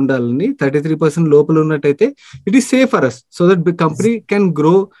 లోపల ఉండాలని. 33% లోపల ఉన్నట్టయితే it is safe for us, so that company can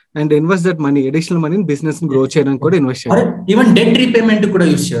grow and invest that money, additional మనీని బిజినెస్ గ్రో చేయడానికి కూడా ఇన్వెస్ట్ చేయాలి. ఈవెన్ డెట్ రీపేమెంట్ కూడా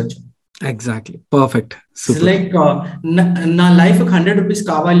యూస్ చేయొచ్చు. Exactly, perfect. లైక్ నా లైఫ్ 100 రూపీస్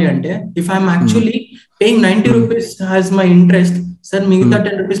కావాలి అంటే if I'm actually paying 90 rupees has my interest, sir మిగతా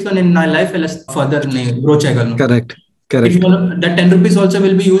 10 రూపీస్ లో నేను నా లైఫ్ ఎలా ఫర్దర్ గ్రో చేయగలను. Correct. That 10 rupees also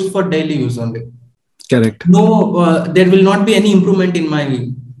will be used for daily use only. Correct. No, there will not be any improvement in my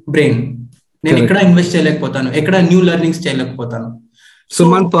brain. నేను ఎక్కడ invest చేయలేకపోతాను, ఎక్కడ new learnings చేయలేకపోతాను. So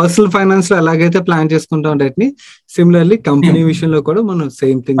మన పర్సనల్ ఫైనాన్స్ లో ఎలాగైతే plan చేసుకుంటాం debt ని, similarly company విషయంలో కూడా మనం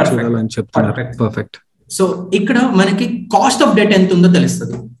సేమ్ థింగ్ చూడాలని చెప్తున్నారు. పర్ఫెక్ట్. సో ఇక్కడ మనకి కాస్ట్ ఆఫ్ డెట్ ఎంత ఉందో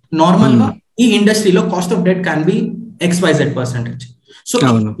తెలుస్తుంది. నార్మల్ గా ఈ ఇండస్ట్రీలో cost of debt can be XYZ%. So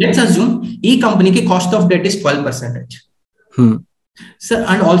let's assume ఈ కంపెనీకి cost of debt is 12%. So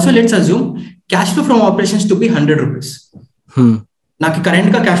and also let's assume cash flow from operations to be 100 rupees. నాకు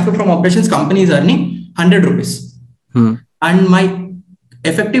కరెంట్ గా cash flow from operations companies earning 100 rupees and my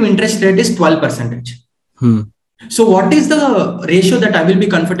effective interest rate is 12%. So what is the ratio that I will be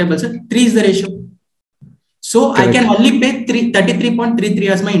comfortable, sir? 3 is the ratio. So correct. I can only pay 33.33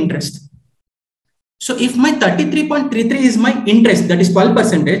 as my interest. So if my 33.33 is my interest, that is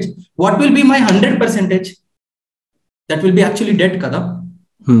 12%, what will be my 100%? That will be actually debt kada.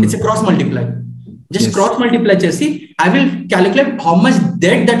 It's a cross multiply. Just cross multiply chesi, I will calculate how much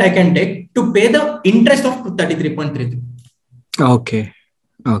debt that I can take to pay the interest of 33.33.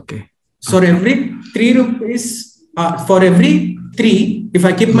 Okay. So every 3 rupees, for every 3, if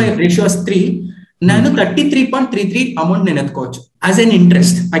I keep my ratio as 3, nanu 33.33 amount nenu ettukochu as an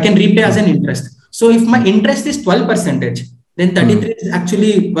interest. I can repay as an interest. So if my interest is 12%, then 33 is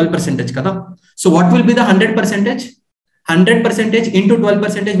actually 12% kada. So what will be the 100%? 100% into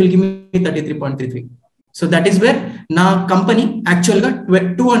 12% will give me 33.33. So that is where na company actual ga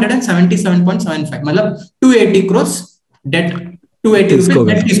 277.75 matlab 280 crores debt, 280 rupees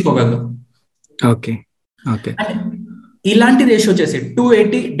debt తీసుకోగలదు. Okay. ఇలాంటి ratio చేసి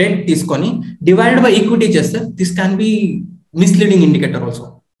 280 debt తీసుకొని divided by equity చేస్తే this can be misleading indicator also.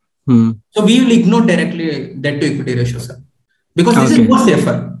 So we will ignore directly debt to equity ratio sir, because this is more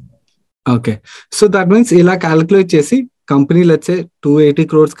safer. Okay. So that means ఇలా calculate చేసి company let's say 280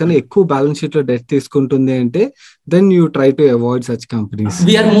 crores కన్నా ఎక్కువ balance sheet లో debt తీసుకుంటుంది అంటే then you try to avoid such companies.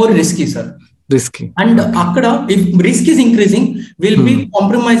 We are more risky sir. Risky. And akkada if risk is increasing, we'll be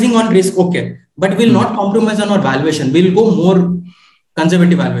compromising on risk, okay, but we'll not compromise on our valuation. We'll go more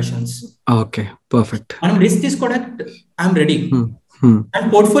conservative valuations. Okay, perfect. And risk is koda I'm ready. And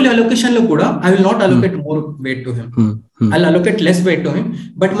portfolio allocation lo kuda I will not allocate more weight to him. I'll allocate less weight to him,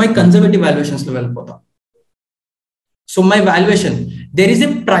 but my conservative valuations lo velpota. So my valuation, there is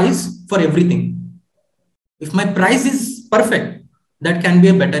a price for everything. If my price is perfect, that can be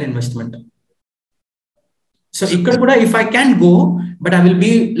a better investment. So ikkada kuda if I can go, but I will be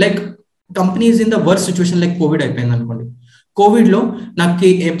like companies in the worst situation like COVID అయిపోయింది అనుకోండి. Covid లో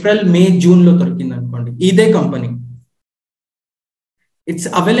నాకు April May June లో దొరికింది అనుకోండి, ఇదే company it's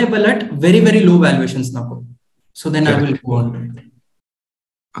available at very very low valuations నాకు. So then I will go on to it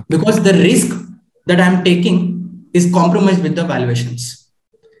because the risk that I am taking is compromised with the valuations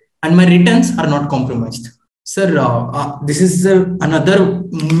and my returns are not compromised. Sir, this is another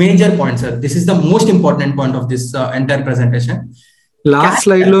major point, sir. This is the most important point of this entire presentation. Last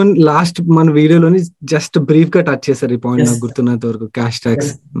slide లో last మన వీడియోలోని just brief గా touch చేశారు ఈ point, నాకు గుర్తున్నంత వరకు. Cash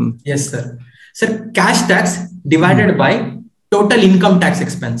tax. Yes sir. Sir cash tax divided by total income tax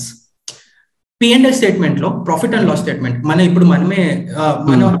expense. P&L statement లో profit and loss statement మనమే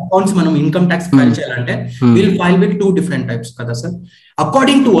మన అకౌంట్స్ మనం ఇన్కమ్ ట్యాక్స్ ఫైల్ చేయాలంటే will file with 2 different types కదా sir.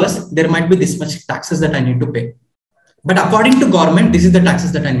 According to us there might be this much taxes that I need to pay, but according to government this is the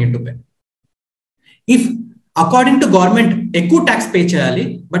taxes that I need to pay. If according to government ఎక్కువ tax pay చేయాలి,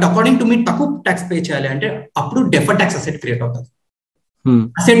 but according to me తక్కువ tax pay చేయాలి అంటే అప్పుడు deferred tax asset create అవుతుంది.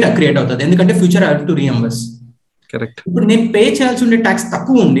 ఎందుకంటే future I have to reimburse. Correct. ఇప్పుడు నేను పే చేయాల్సి ఉండే ట్యాక్స్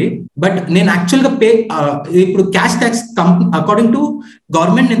తక్కువ ఉంది, బట్ నేను యాక్చువల్ గా ఇప్పుడు cash tax according to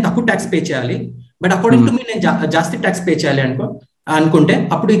government నేను తక్కువ ట్యాక్స్ పే చేయాలి, బట్ అకార్డింగ్ టు మీ నేను జాస్తి ట్యాక్స్ పే చేయాలి అనుకుంటే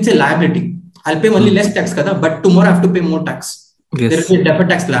అప్పుడు it's a liability. I pay only less tax కదా, but tomorrow I have to pay more tax. There is a deferred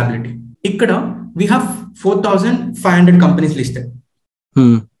tax liability. ఇక్కడ we have 4,500 companies listed.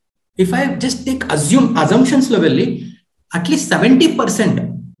 If I just take assumptions లో వెళ్ళి at least 70%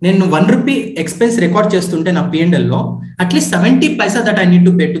 నేను 1 rupee expense record చేస్తుంటే నా P&L లో at least 70 paisa that I need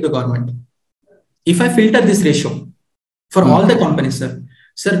to pay to the government. If I filter this ratio for all the companies,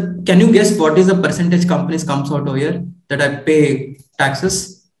 sir, can you guess what is the percentage companies comes out over here that I pay taxes?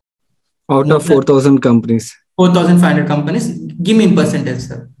 Out of 4,000 companies. 4,500 companies. Give me in percentage,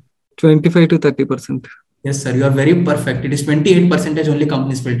 sir. 25 to 30%. Yes, sir. You are very perfect. It is 28% only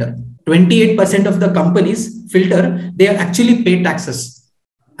companies filter. 28% of the companies filter, they actually pay taxes.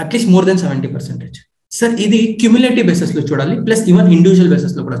 At least more than 70%. Sir, ఇది cumulative basis లో చూడాలి, plus even individual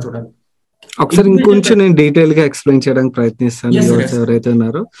basis లో కూడా చూడాలి. ఒకసారి ఇంకొంచెం నేను detail గా ఎక్స్ప్లెయిన్ చేయడానికి ప్రయత్నిస్తాను. ఎవరైతే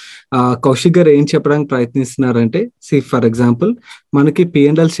ఉన్నారో కౌశిక్ గారు ఏం చెప్పడానికి ప్రయత్నిస్తున్నారంటే, ఫర్ ఎగ్జాంపుల్ మనకి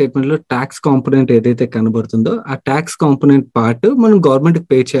P&L స్టేట్మెంట్ లో ట్యాక్స్ కాంపోనెంట్ ఏదైతే కనబడుతుందో ఆ ట్యాక్స్ కాంపోనెంట్ పార్ట్ మనం గవర్నమెంట్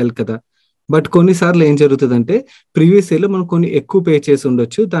పే చేయాలి కదా. బట్ కొన్నిసార్లు ఏం జరుగుతుందంటే ప్రీవియస్ ఇయర్ లో మనం కొన్ని ఎక్కువ పే చేసి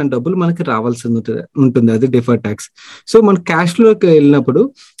ఉండొచ్చు, దాని డబ్బులు మనకి రావాల్సి ఉంటుంది, అది డిఫర్డ్ ట్యాక్స్. సో మన క్యాష్ లోకి వెళ్ళినప్పుడు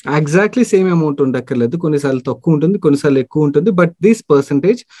ఎగ్జాక్ట్లీ సేమ్ అమౌంట్ ఉండక్కర్లేదు, కొన్నిసార్లు తక్కువ ఉంటుంది, కొన్నిసార్లు ఎక్కువ ఉంటుంది. బట్ దిస్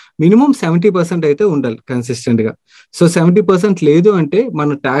పర్సంటేజ్ మినిమం 70% అయితే ఉండాలి కన్సిస్టెంట్ గా. సో 70% లేదు అంటే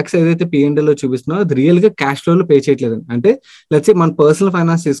మన ట్యాక్స్ ఏదైతే P&L లో చూపిస్తున్నా అది రియల్ గా క్యాష్ ఫ్లో లో పే చేయట్లేదు. అంటే లెట్స్ సే మన పర్సనల్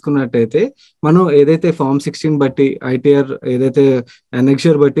ఫైనాన్స్ తీసుకున్నట్టయితే మనం ఏదైతే ఫార్మ్ 16 బట్టి ITR ఏదైతే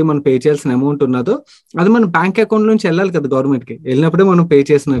ఎనెక్చర్ బట్టి మనం పే చేయాల్సిన అమౌంట్ ఉన్నదో అది మన బ్యాంక్ అకౌంట్ నుంచి వెళ్ళాలి కదా గవర్నమెంట్ కి, వెళ్ళినప్పుడే మనం పే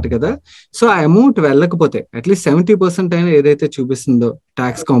చేసినట్టు కదా. సో ఆ అమౌంట్ వెళ్ళకపోతే అట్లీస్ట్ 70% అయినా ఏదైతే చూపిస్తుందో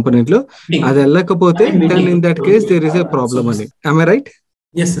ట్యాక్స్ కాంపోనెంట్ లో అది వెళ్ళకపోతే then in that case there is a problem అని. Am I right?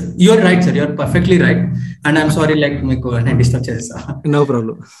 Yes sir, you are right sir, you are perfectly right, and I'm sorry like మీకు నేను డిస్టర్బ్ చేసా. No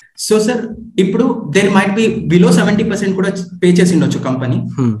problem. సో సార్ ఇప్పుడు there might be below 70% కూడా pay చేసి ఉండొచ్చు company,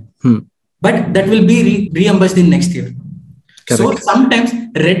 but that will be reimbursed in next year. So some times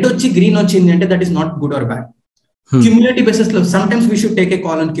red వచ్చి green వచ్చింది అంటే that is not good or bad. Cumulative basis లో some times we should take a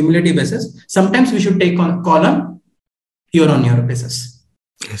call on cumulative basis, some times we should take call on year basis.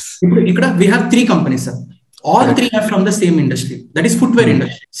 ఇప్పుడు ఇక్కడ we have 3 companies sir, all 3 are from the same industry, that is footwear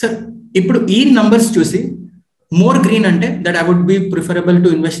industry. Sir ఇప్పుడు ఈ numbers చూసి more green అంటే that I would be preferable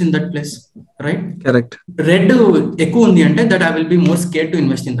to invest in that place, right? Correct. Red ఎక్కువ ఉంది అంటే that I will be more scared to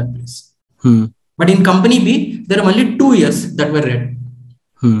invest in that place. But in company B, there are only 2 years that were red.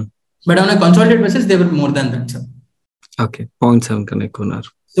 But on a consolidated basis, they were more than that, sir. Okay, 0.7 కన్నా ఎక్కువ ఉన్నారు.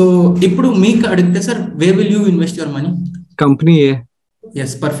 So, ఇప్పుడు మీకు అడిగితే sir, where will you invest your money? Company A.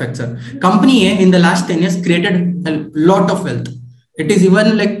 Yes, perfect, sir. Company A in the last 10 years created a lot of wealth. It is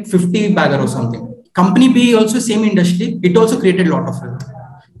even like 50 bagger or something. Company B also same industry, it also created a lot of wealth.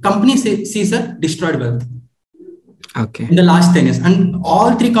 Company C, sir, destroyed wealth. Okay. In the last 10 years, and all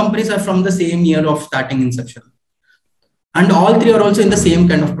 3 companies are from the same year of starting inception, and all 3 are also in the same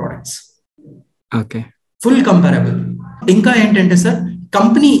kind of products. Okay. Full comparable. Inka entente sir,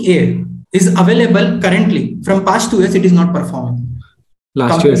 company A is available currently. From past 2 years it is not performing.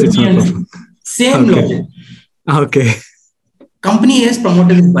 Last 2 years it's not performing. Same logic. Okay. Company A's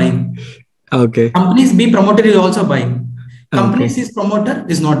promoter is buying. Okay. Company's B promoter is also buying. Company C's promoter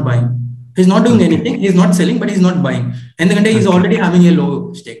is not buying. He's not doing anything. He's not selling, but he's not buying. And the he's already having a low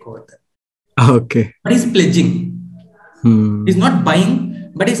stake over there. Okay. But he's pledging. He's not buying,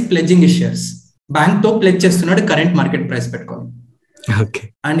 but he's pledging his shares. Bank to pledge chestunnadu current market price petkoni. Okay.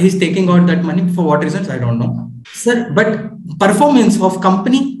 And he's taking out that money for what reasons I don't know, sir. But performance of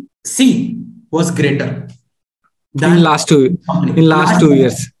company C was greater than in last 2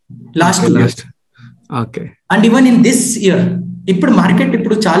 years. Last 2 years. Okay. And even in this year, ఇప్పుడు market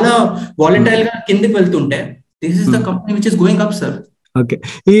ఇప్పుడు చాలా volatile గా కిందకి వెళ్తుంటే this is the company which is going up sir. Okay,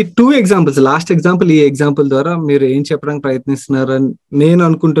 ఈ 2 examples, last example, ఈ example ద్వారా మీరు ఏం చెప్పడానికి ప్రయత్నిస్తున్నారని నేను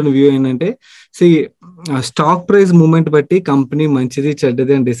అనుకుంటున్న వ్యూ ఏంటంటే, స్టాక్ ప్రైస్ మూమెంట్ బట్టి కంపెనీ మంచిది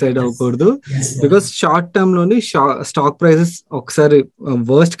చెడ్డది అని డిసైడ్ అవ్వకూడదు. బికాస్ షార్ట్ టర్మ్ లోని స్టాక్ ప్రైసెస్ ఒకసారి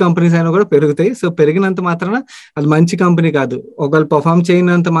వర్స్ట్ కంపెనీస్ అయినా కూడా పెరుగుతాయి. సో పెరిగినంత మాత్రాన అది మంచి కంపెనీ కాదు, ఒకవేళ పర్ఫామ్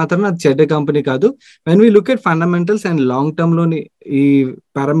చేయనంత మాత్రాన అది చెడ్డ కంపెనీ కాదు. When we look at fundamentals and long term లోని ఈ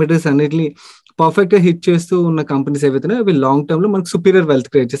పారామీటర్స్ అన్నిటిని పర్ఫెక్ట్ గా హిట్ చేస్తూ ఉన్న కంపెనీస్ ఏవైతే అవి లాంగ్ టర్మ్ లో మనకు సుపీరియర్ వెల్త్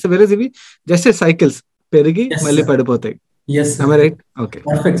క్రియేట్ చేస్తాయి. వేరేజ్ ఇవి జస్ట్ సైకిల్స్, పెరిగి మళ్ళీ పడిపోతాయి. Right? Okay,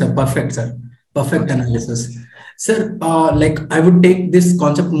 perfect sir. Perfect analysis. Sir, like I would take this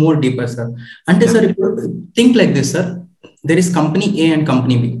concept more deeper, sir. And sir, think like this, sir. There is company A and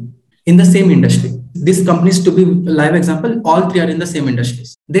company B in the same industry. These companies, to be live example, all three are in the same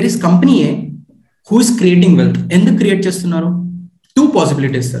industries. There is company A who is creating wealth. Endu create chestunnaro? Two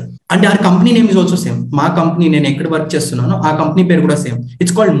possibilities, sir. And our company name is also same. Ma company nenu ekkada work chestunnano aa company peru kuda same.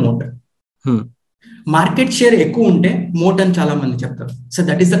 It's called MOAT. Market share ఎక్కువ ఉంటే మోట్ అని చాలా మంది చెప్తారు. So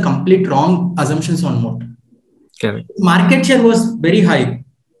that is the complete wrong assumptions on mote. Market share was very high,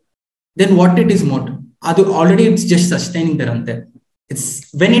 then what it is మోట్? అది already it's just sustaining there అంతే. It's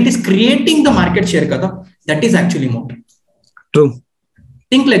when it is creating the market share కదా, that is actually mote. True.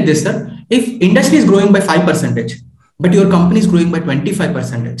 Think like this sir, if industry is growing by 5%, but your company is growing by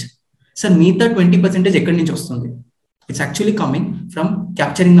 25%, sir మిగతా 20% ఎక్కడి నుంచి వస్తుంది? It's actually coming from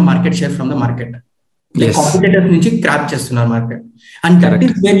capturing the market share from the market. Competitors నుంచి crop చేస్తున్నారు market, and that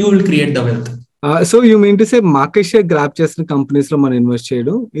is where you will create the wealth. So you mean to say market share grab చేసిన companies లో మనం invest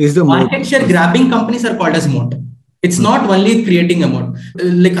చేయడం is the market share grabbing companies are called as moat. It's not only creating a moat.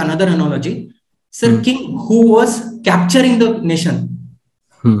 Like another analogy, sir, king who was capturing the nation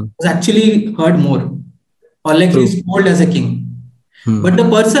was actually heard more, or like he's called as a king. But the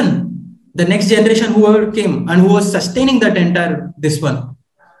person, the next generation, whoever came and who was sustaining that entire this one,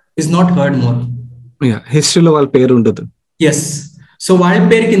 is not heard more. హిస్టరీలో వాళ్ళ పేరు ఉండదు. Yes. So వాళ్ళ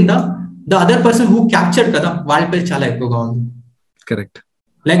పేరు కింద the other person who captured కదా, వాళ్ళ పేరు చాలా ఎక్కువగా ఉంది. Correct.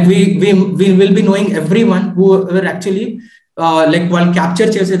 Like we will be knowing everyone who were actually like వాళ్ళు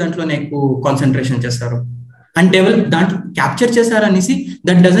క్యాప్చర్ చేసే దాంట్లోనే ఎక్కువ కాన్సన్ట్రేషన్ చేస్తారు. అండ్ డెవలప్ దాంట్లో క్యాప్చర్ చేశారు అనేసి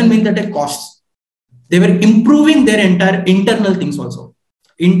that doesn't mean that at cost. They were improving their entire internal things also.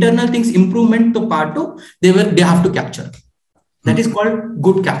 Internal things improvement తో పాటు they have to capture. That is called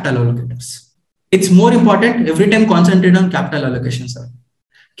good capital allocators. It's more important every time concentrate on capital allocation, sir.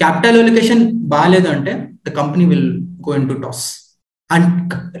 Capital allocation baaledanటే the company will go into toss. And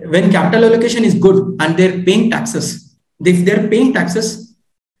when capital allocation is good and they're paying taxes, if they're paying taxes,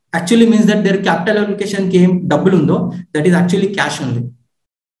 actually means that their capital allocation came double undo, that is actually cash only.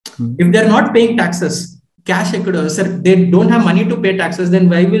 If they're not paying taxes, cash ekkudu, sir, they don't have money to pay taxes, then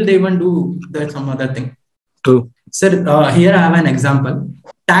why will they even do some other thing? True. Sir, here I have an example.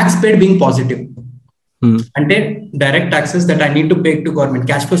 Tax paid being positive. అంటే direct taxes that I need to pay to government,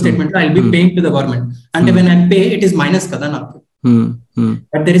 cash flow statement I'll be paying to the government, and when I pay it is minus kada నాకు.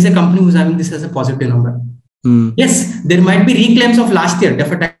 But there is a company who's having this as a positive number. Yes, there might be reclaims of last year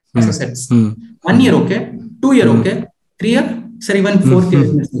deferred tax assets. 1 year okay, 2 year okay, 3 year, sir, even 4th year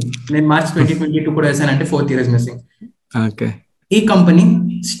is missing. నేను March 2022 కూడా వేసాను అంటే 4th year is missing. Okay. ఈ company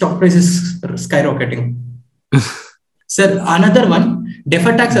stock price is skyrocketing. Sir, another one,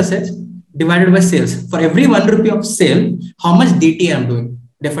 deferred tax assets divided by sales. For every 1 rupee of sale, how much DT I am doing?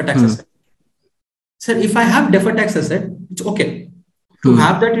 Deferred tax asset. Sir, if I have deferred tax asset, it's okay. To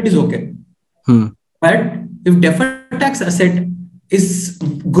have that, it is okay. But if deferred tax asset is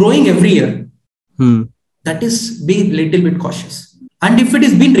growing every year, that is, be little bit cautious. And if it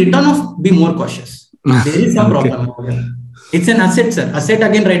is being written off, be more cautious. There is some problem over there. It's an asset, sir. Asset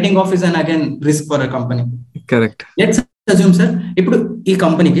again, writing off is an again risk for a company. Correct. Let's assume, sir, ఇప్పుడు ఈ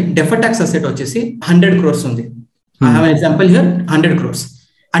కంపెనీకి deferred tax asset వచ్చేసి 100 crores ఉంది. I have an example here, 100 crores.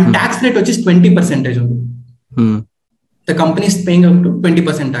 And tax rate వచ్చేసి 20% ఉంది. The company is paying up to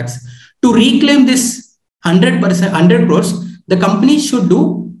 20% tax. To reclaim this 100 crores, the company should do,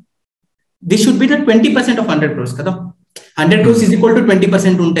 this should be the 20% of 100 crores kada. 100 crores is equal to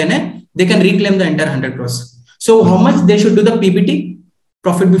 20% untene they can reclaim the entire 100 crores. So how much they should do the PBT,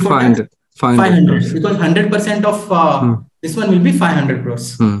 profit before 500. Tax? 500 because 100% of this one will be 500 crores.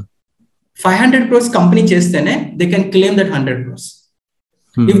 500 crores company chestene they can claim that 100 crores.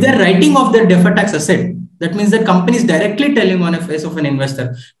 If they're writing off their deferred tax asset, that means the company is directly telling on a face of an investor,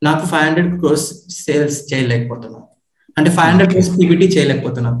 నాకు 500 crores sales చేయలేకపోతున్నాను అంటే 500 crores PBT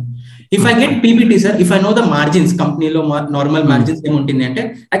చేయలేకపోతున్నాను. If I get PBT, sir, if I know the margins, కంపెనీలో normal margins ఏముంటుంది అంటే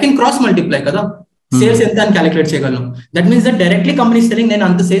I can cross multiply కదా, sales ఎంత అని క్యాలిక్యులేట్ చేయగలను. That means that directly company selling నేను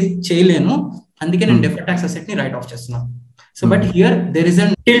అంత సేల్స్ చేయలేను, అందుకే నేను డెఫర్డ్ ట్యాక్స్ అసెట్ ని రైట్ ఆఫ్ చేస్తున్నాను. So but here there is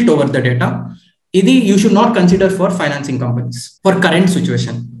an tilt over the data. ఇది you should not consider for financing companies for current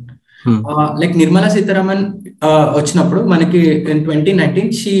situation. Like Nirmala Sitharaman వచ్చినప్పుడు మనకి in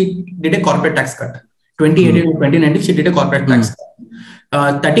 2019 she did a corporate tax cut. 2018 and 2019 she did a corporate tax cut.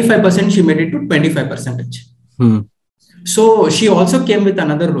 35% she made it to 25%. So she also came with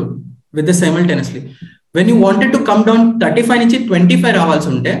another rule with the simultaneously. When you wanted to come down 35 నుంచి 25 రావాల్సి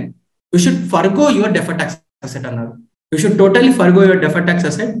ఉంటే you should forgo your deferred tax asset అన్నారు. You should totally forgo your deferred tax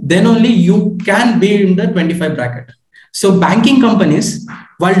asset. Then only you can be in the 25 bracket. So banking companies,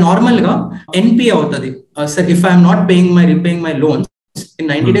 while normal ga NPA అవుతుంది. Sir, if I am not repaying my loans in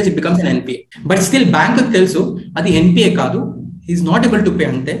 90 days, it becomes an NPA. But still bank తెలుసు అది NPA కాదు. He is not able to pay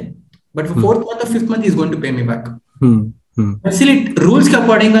ante. But for 4th month or 5th month, he is going to pay me back. But still, rules ke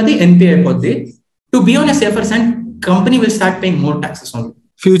according adi NPA అయిపోద్ది. To be on a safer side, company will start paying more taxes only.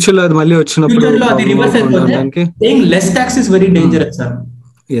 Future lo adi malli vachinappudu reverse అయిపోతే paying less tax is very dangerous, sir.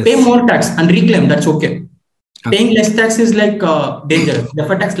 Yes. Pay more tax and reclaim, that's okay. Paying less tax is like dangerous.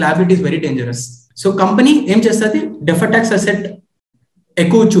 Deferred tax liability is very dangerous. So company em chestadi deferred tax asset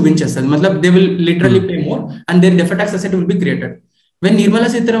ఎక్కువ చూపించేస్తుంది. matlab they will literally pay more and their deferred tax asset will be created. When Nirmala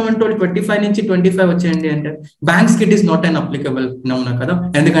Sitharaman told 25 నుంచి 25 వచ్చేయండి అంటే banks it is not an applicable నౌనా కదా,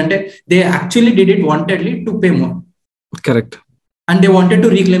 ఎందుకంటే they actually did it wantedly to pay more. Correct. And they wanted to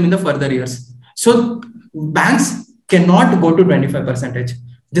reclaim in the further years. So banks cannot go to 25%.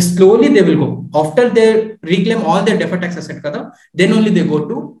 Just slowly they will go. After they reclaim all their deferred tax asset kada, then only they go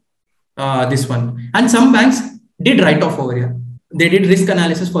to this one. And some banks did write off over here. They did risk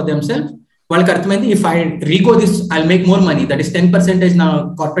analysis for themselves. వాళ్ళకి అర్థమైంది, if I reco this, I'll make more money. That is 10% na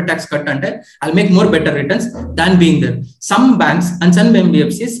corporate tax cut ante I'll make more better returns than being there. Some banks and some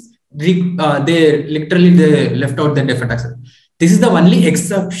NBFCs they literally they left out their deferred tax. This is the only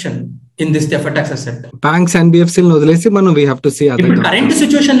exception in this deferred tax asset. Banks and NBFCs వదిలేసి మనం we have to see other. ఇప్పుడు current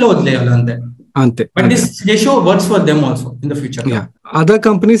situation లో వదిలేయాలి అంతే. But this ratio works for them also in the future. Yeah. Other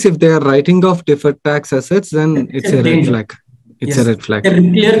companies, if they are writing off deferred tax assets, then it's a red flag. It's a red flag. A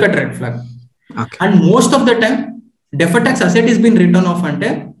clear cut red flag. Okay. And most of the time, deferred tax asset is been written off ante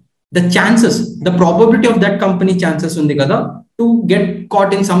the chances, the probability of that company chances undi kada to get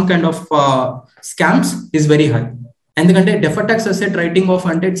caught in some kind of scams is very high. ఎందుకంటే deferred tax asset writing off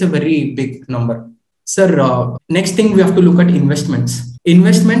ante it's a very big number. Sir, next thing we have to look at investments.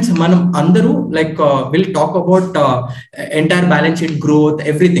 Investments manam andaru like we'll talk about entire balance sheet growth,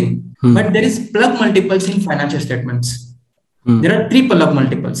 everything. But there is plug multiples in financial statements. There are 3 plug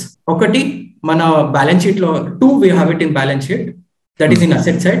multiples. Okati mana balance sheet lo 2 we have it in balance sheet, that is in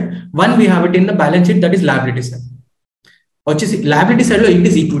asset side. 1 we have it in the balance sheet, that is liability side. Ochisi liability side lo it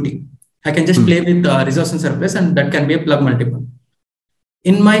is equity. I can just play with reserves and surplus and that can be a plug multiple.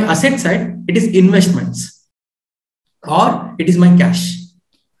 In my asset side, it is investments or it is my cash.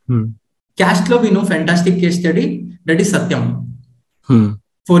 Cash flow, we know fantastic case study, that is Satyam.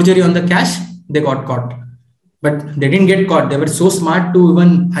 Forgery on the cash, they got caught. But they didn't get caught. They were so smart to even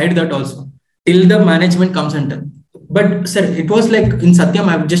hide that also. Till the management comes and tell. But sir, it was like in Satyam,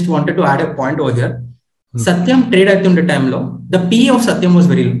 I just wanted to add a point over here. Satyam trade at the time low. The PE of Satyam was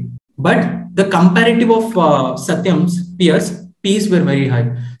very low. But the comparative of Satyam's peers, P's were very high.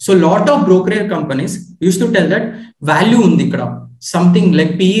 So lot of brokerage companies used to tell that value undi ikkada, something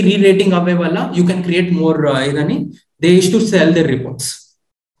like PE re-rating avve valla you can create more idani. They used to sell their reports.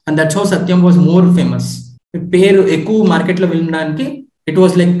 And that's how Satyam was more famous. Pair ఎక్కువ market లో వెళ్ళడానికి it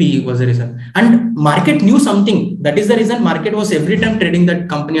was like PE was the reason. And market knew something. That is the reason market was every time trading that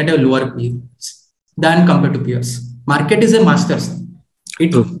company at a lower PE than compared to peers. Market is a master.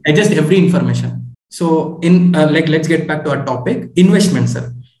 It adjusts every information. So in like let's get back to our topic, investments, sir.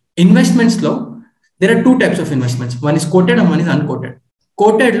 Investments law, there are 2 types of investments. One is quoted and one is unquoted.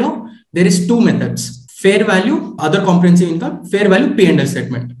 Quoted law, there is 2 methods: fair value, other comprehensive income, fair value P&L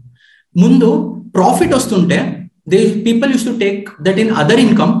statement. Mundu profit వస్తుంటే people used to take that in other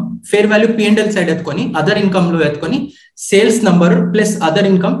income, fair value P&L side ఎత్తుకొని other income లో ఎత్తుకొని sales number plus other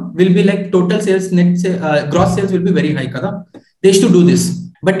income will be like total sales, net gross sales will be very high kada. They used to do this.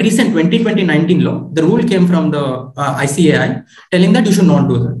 But recent 2019 law, the rule came from the ICAI telling that you should not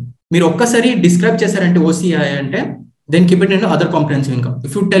do that. మీరు ఒక్కసారి describe చేశారంటే OCI అంటే then keep it into other comprehensive income.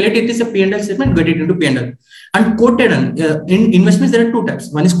 If you tell it is a P&L statement, get it into P&L. And quoted and in investments there are 2 types.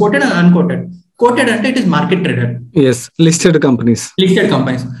 One is quoted and unquoted. Quoted and it is market traded. Yes, listed companies. Listed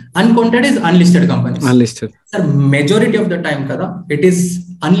companies. Unquoted is unlisted companies. Unlisted. Sir, majority of the time kada it is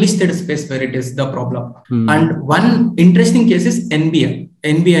unlisted space where it is the problem. And one interesting case is NBI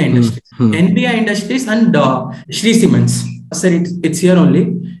Industries. NBI Industries and Shree Cements. Sir, it's here only.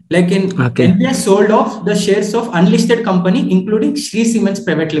 Like in NBI sold off the shares of unlisted company including Shree Cements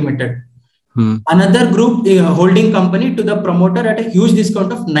Private Limited Another group holding company to the promoter at a huge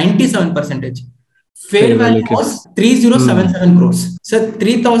discount of 97%. Fair value was 3077 crores. So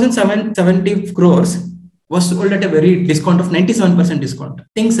 3770 crores was sold at a very discount of 97% discount.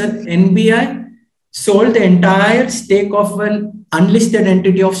 Think, sir, NBI sold the entire stake of an unlisted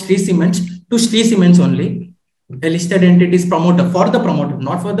entity of Shree Cements to Shree Cements only. A listed entity is promoter, for the promoter,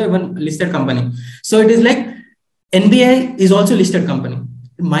 not for the even listed company. So it is like NBI is also listed company.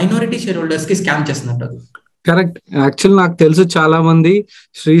 Minority shareholders ki scam చేస్తున్నట్టు. Correct. Actual నాకు తెలుసు చాలా మంది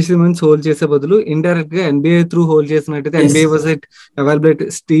Shri cements hold చేసే బదులు indirect గా NBI through hold చేసినట్టయితే NBI was it available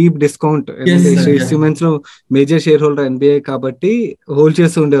steep discount. Shri cements లో మేజర్ షేర్ హోల్డర్ ఎన్బిఐ కాబట్టి హోల్డ్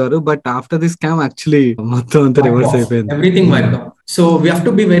చేస్తూ ఉండేవారు. But after this scam actually మొత్తం అంతా రివర్స్ అయిపోయింది. Everything wiped out. So we have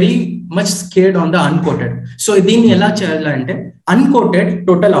to be very much scared on the uncoated. So దీన్ని ఎలా చేయాలంటే uncoated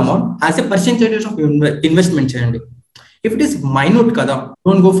total amount as a percentage of investment చేయండి. If it is minute kada,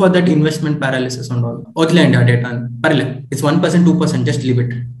 don't go for that investment paralysis and all. Odlend a data parallel. It's 1%, 2%, just leave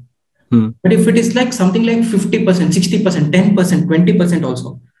it. But if it is like something like 50%, 60%, 10%, 20%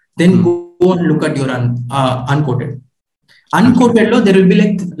 also, then go and look at your unquoted. Unquoted lo there will be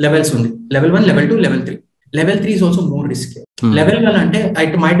like levels only. Level 1, level 2, level 3. Level 3 is also more risky. Level 1 ante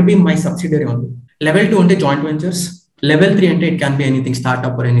it might be my subsidiary only. Level 2 ante joint ventures. Level 3 ante it can be anything,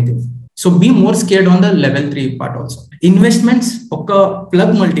 startup or anything. So be more scared on the level 3 part also. Investments, oka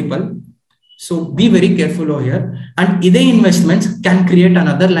plug multiple. So be very careful over here. And either investments can create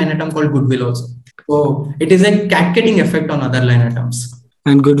another line item called goodwill also. So it is a cascading effect on other line items.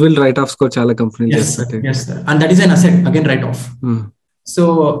 And goodwill write-offs ko chala companies. Yes, yes, sir. And that is an asset, again write-off. So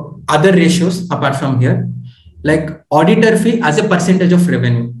other ratios apart from here, like auditor fee as a percentage of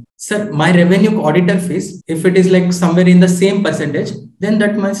revenue. Sir, my revenue auditor fees, if it is like somewhere in the same percentage, then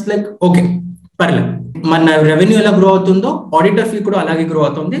that means like, okay, parallel. My revenue ela grow avutundo, auditor fee kuda alage grow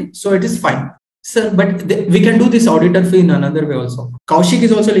avutundi, so it is fine. Sir, but we can do this auditor fee in another way also. Koushik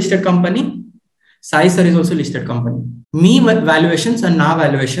is also listed company. Sai sir is also listed company. Me valuations and na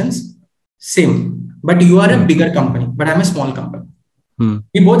valuations same, but you are a bigger company, but I'm a small company.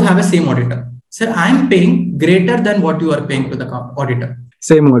 We both have a same auditor. Sir, I'm paying greater than what you are paying to the auditor.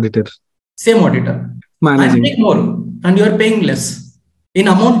 Same auditor. Managing. I'm paying more and you are paying less in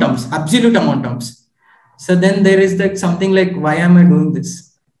amount terms, absolute amount terms. So then there is like something like, why am I doing this?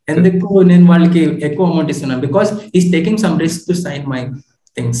 Enduku nen vallaki ekku amount istunna, because he's taking some risk to sign my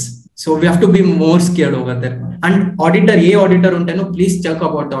things. So we have to be more scared over there. And auditor, auditor unteno, please check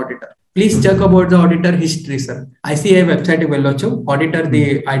about the auditor. Please check about the auditor history, sir. ICAI website ki vellochu, auditor the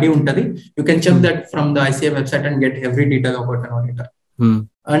ID untadi. You can check that from the ICAI website and get every detail about an auditor.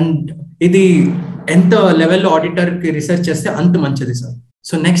 And ఇది ఎంత లెవెల్లో auditor కి research చేస్తే అంత మంచిది sir.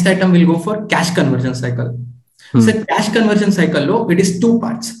 So next item will go for cash conversion cycle. So cash conversion cycle లో it is 2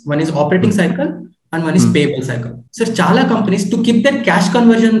 parts. One is operating cycle and one is payable cycle. Sir చాలా companies to keep there cash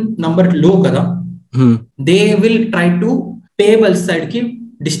conversion number లో కదా, they will try to payable side కి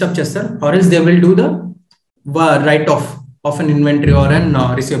disturb చేస్తారు, or else they will do the right of an inventory or an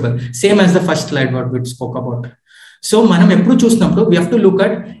receivable, same as the first slide what we spoke about. So మనం ఎప్పుడు చూసినప్పుడు we have to look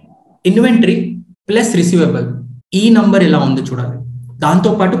at inventory plus receivable, ఈ number ఎలా ఉందో చూడాలి,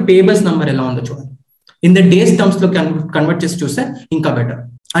 దాంతో పాటు payables number ఎలా ఉందో చూడాలి. ఇన్ ద డేస్ టర్మ్స్ లో కన్వర్ట్ చేసి చూస్తే ఇంకా better.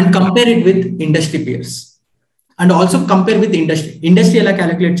 And compare it with industry Pierce and also compare with industry ఎలా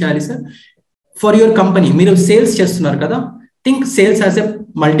క్యాలిక్యులేట్ చేయాలి సార్? ఫర్ యువర్ కంపెనీ మీరు సేల్స్ చేస్తున్నారు కదా, think sales as a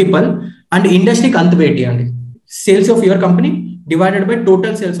multiple and ఇండస్ట్రీకి అంత వెయిట్ ఇవ్వండి. Sales of your company divided by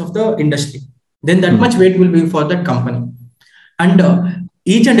total sales of the industry, then that much weight will be for that company. And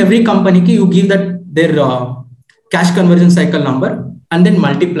each and every company ki you give that their cash conversion cycle number and then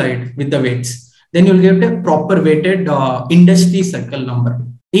multiply it with the weights, then you will get a proper weighted industry cycle number.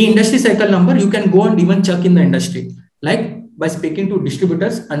 The industry cycle number you can go and even check in the industry, like by speaking to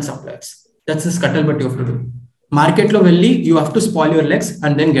distributors and suppliers. That's the scuttlebutt you have to do. Market lo velli you have to spoil your legs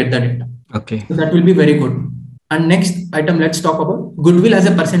and then get the data. Okay, so that will be very good. And next item, let's talk about goodwill as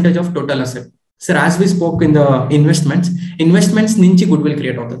a percentage of total asset. Sir, as we spoke in the investments nunchi goodwill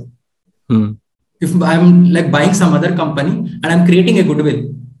create avutadi. If I'm like buying some other company and I'm creating a goodwill,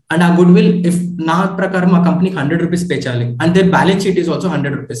 and our goodwill, if na prakaram a company 100 rupees pay chali and their balance sheet is also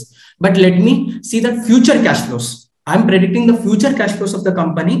 100 rupees, but let me see the future cash flows. I'm predicting the future cash flows of the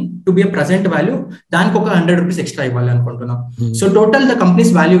company to be a present value, daniki oka 100 rupees extra ivali anukuntunna. So total the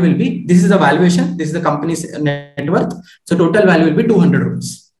company's value will be, this is the valuation, this is the company's net worth, so total value will be 200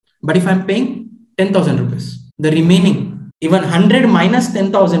 rupees. But if I'm paying 10,000 rupees, the remaining, even 100 minus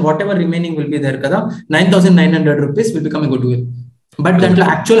 10,000, whatever remaining will be there kada, 9,900 rupees will become a goodwill. But that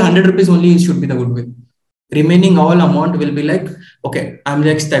actual 100 rupees only should be the goodwill. Remaining all amount will be like, okay, I'm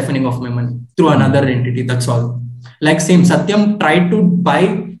like siphoning off my money through another entity. That's all. Like same, Satyam tried to buy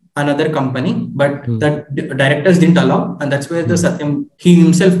another company, but that directors didn't allow, and that's where the Satyam, he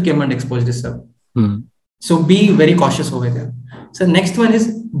himself came and exposed this stuff. So be very cautious over there. So next one is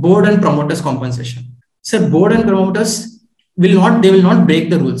board and promoters compensation. So board and promoters will not break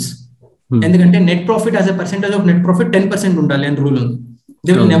the rules. ఎందుకంటే net profit as a percentage of net profit 10% ఉండాలి అని rule ఉంది.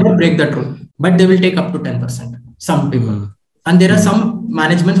 They will never break that rule, but they will take up to 10%. Some people, and there are some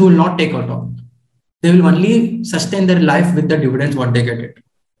managements who will not take out of. They will only sustain their life with the dividends what they get it.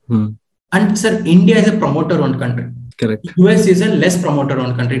 And sir, India is a promoter own country. US is a less promoter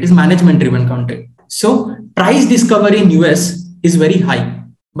owned country. It is management driven country. So price discovery in US is very high,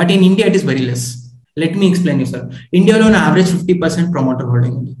 but in India it is very less. Let me explain you, sir. India on average 50% promoter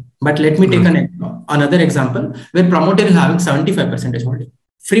holding. But let me take another example where promoter is having 75% holding.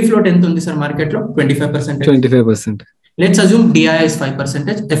 Free float ఎంత ఉంది sir market లో? 25%. 25%. Let's assume DI is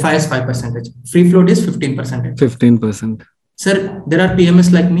 5%, FI is 5%. Free float is 15%. 15%. Sir, there are PMS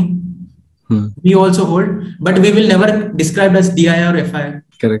like me. We also hold, but we will never describe as DI or FI.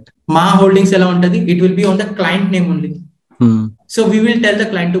 Correct. Ma holdings ela untadi, it will be on the client name only. So we will tell the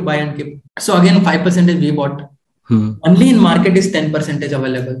client to buy and keep. So again 5% we bought. Only in market is 10%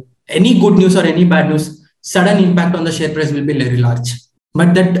 available. Any good news or any bad news, sudden impact on the share price will be very large. But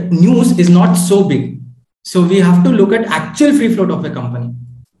that news is not so big. So we have to look at actual free float of a company.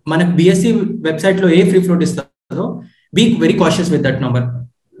 Mana BSE website lo a free float istado, be very cautious with that number.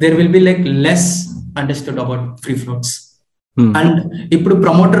 There will be like less understood about free floats. And ఇప్పుడు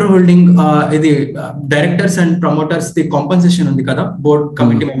promoter holding ఇది directors and promoters the compensation ఉంది కదా, board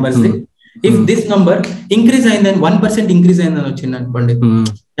committee members the. If this number increase అయిందని 1% increase అయిందని వచ్చింది అనుకోండి,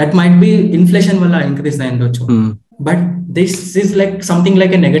 that might be inflation వల్ల increase అయిందొచ్చు. But this is like something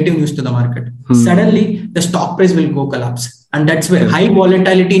like a negative news to the market. Suddenly the stock price will go collapse, and that's where high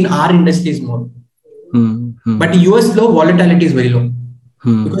volatility in are industry is more. But US లో volatility is very low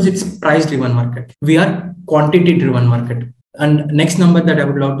because it's price driven market. We are quantity driven market. And next number that I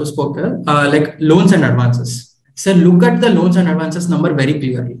would love to spoke like loans and advances. So look at the loans and advances number very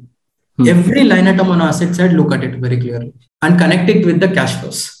clearly. Every line item on asset side, look at it very clearly and connect it with the cash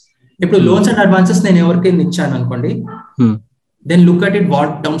flows. If loans and advances నేను ఎవరికి ఇచ్చాను అనుకోండి, then look at it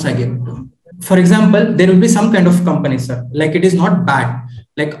what terms I give. For example, there will be some kind of company, sir, like it is not bad,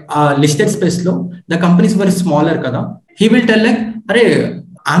 like listed space lo the companies were smaller kada, he will tell like, అరే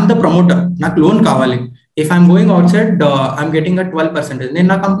I'm the promoter, నాకు loan కావాలి. If I'm going out side I'm getting 12%, నేను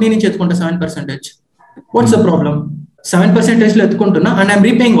నా company నుంచి ఎత్తుకుంటా 7%. What's the problem? 7% లో ఎత్తుకుంటున్నా and I'm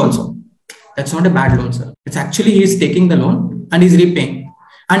repaying also. That's not a bad loan, sir. It's actually he is taking the loan and is repaying,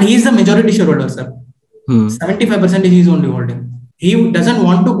 and he is the majority share holder, sir. 75% he is only holding. He doesn't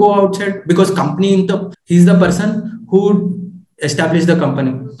want to go outside because company he is the person who established the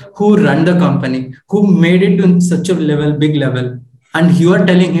company, who run the company, who made it to such a level, big level. And you are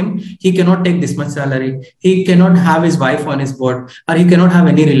telling him he cannot take this much salary, he cannot have his wife on his board, or he cannot have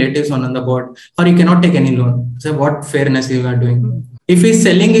any relatives on the board, or he cannot take any loan. So what fairness you are doing? If he is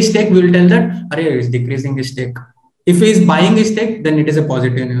selling his stake, we will tell that he is decreasing his stake. If he is buying his stake, then it is a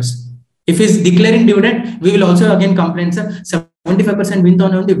positive news. If he is declaring dividend, we will also again complain, sir, 75% win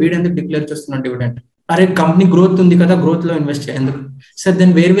on the weed and the declare just not dividend. Are company growth undi kada, growth lo invest cheyandu. Sir,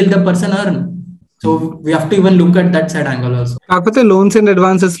 then where will the person earn? So we have to even look at that side angle also. కాకపోతే loans and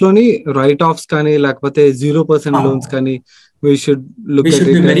advances లోని right offs కానీ లేకపోతే 0% loans కానీ we should look at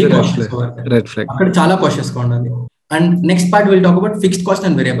it very as cautious a red flag. అక్కడ చాలా cautious గా ఉండాలి. And next part we'll talk about fixed cost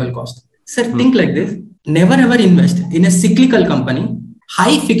and variable cost. Sir, think like this, never ever invest in a cyclical company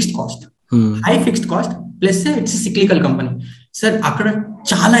high fixed cost. High fixed cost plus say it's a cyclical company. Sir, అక్కడ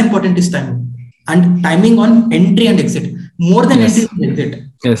చాలా important is timing and timing on entry and exit, more than entry and exit.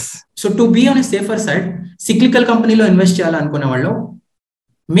 Yes. So to be on a safer side, cyclical company lo invest చేయాలనుకునే వాళ్ళు,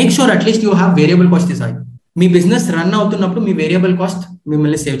 make sure at least you have variable cost is high. Me business run అవుతున్నప్పుడు మీ variable cost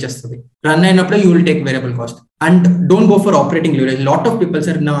మిమ్మల్ని save చేస్తుంది. Run అయినప్పుడు you will take variable cost and don't go for operating leverage. Lot of people,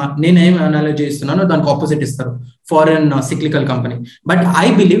 sir, నేనేం analogy ఇస్తున్నానో దానికి opposite ఇస్తారు far an cyclical company. But I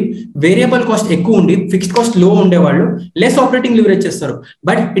believe variable cost ఎక్కువ ఉండి fixed cost లో ఉండేవాళ్ళు లెస్ ఆపరేటింగ్ లివరేజ్ చేస్తారు.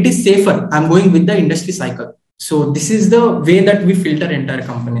 But it is safer. I'm going with the industry cycle. So this is the way that we filter entire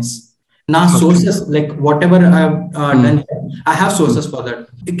companies. Now sources, like whatever I have done, I have sources for that.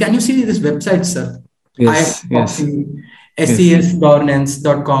 Can you see this website, sir? Yes.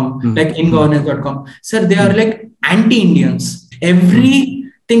 SCSgovernance.com, like ingovernance.com. Sir, they are like anti-Indians.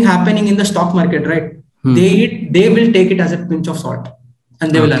 Everything happening in the stock market, right? They will take it as a pinch of salt and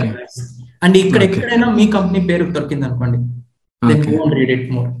they will analyze. And ikkada ekkadaina mee company peru dorkindi anukondi, then go and read it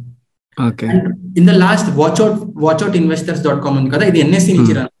more. Okay. And in the last watchoutinvestors.com ఉంది కదా, ఇది NSE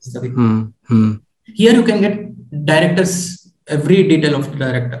నుంచి run చేస్తుంది. Here you can get directors, every detail of the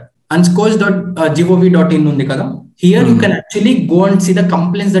director. And scores.gov.in ఉంది కదా, here you can actually go and see the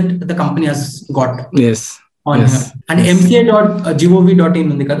complaints that the company has got. Yes. On Yes. here. And mca.gov.in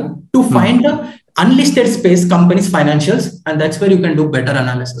ఉంది కదా, to find the unlisted space companies financials, and that's where you can do better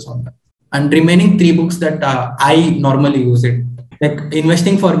analysis on that. And remaining 3 books that I normally use it, like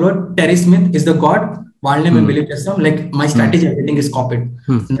Investing for Growth, Terry Smith is the god. వాళ్ళనే మేము believe చేస్తాం. Like my strategy, everything is copied.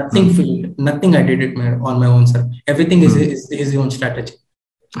 Nothing failed. Nothing I did it on my own, sir. Everything is his own strategy.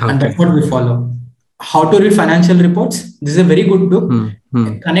 And that's what we follow. How to read financial reports. This is a very good book.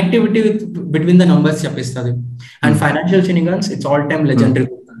 Connectivity between the numbers chapistadi. And financial shenanigans, it's all time legendary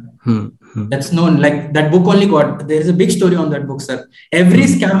book. That's known, like that book only got, there is a big story on that book, sir. Every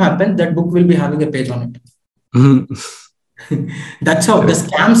scam happens, that book will be having a page on it. That's how the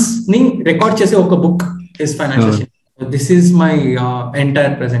scams ni record chese oka book is financial shenanigans. This is my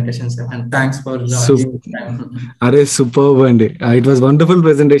entire presentation, sir, and thanks for superb అండి. It was wonderful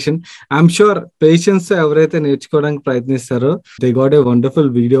presentation. I'm sure patients ఎవరైతే నేర్చుకోవడానికి ప్రయత్నిస్తారో they got a wonderful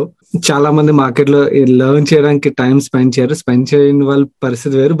video. చాలా మంది market లో learn చేయడానికి time spend చేయని వాళ్ళ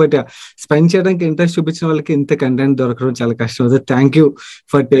పరిస్థితి వేరు, బట్ స్పెండ్ చేయడానికి ఇంట్రెస్ట్ చూపించిన వాళ్ళకి ఇంత కంటెంట్ దొరకడం చాలా కష్టం అవుతుంది. Thank you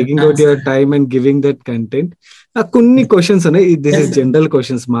for taking out your time and giving that content. కొన్ని క్వశ్చన్స్ ఉన్నాయి, this is general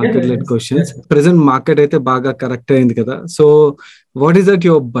questions, market lead questions. Present market అయితే బాగా కరెక్ట్ అయింది కదా, so what is that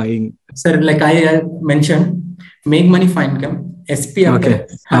your buying? Sir, like I mentioned, Make Money Fine Chem, SP Okay.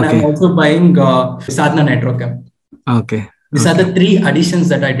 and Okay. I'm also buying Sadhana Nitrochem. Okay. These are the 3 additions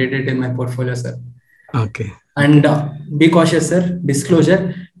that I did it in my portfolio, sir. Okay. And be cautious, sir. Disclosure,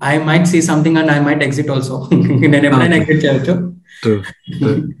 I might see something and I might exit also. నేను ఎప్పుడైనా exit చేయొచ్చు. True.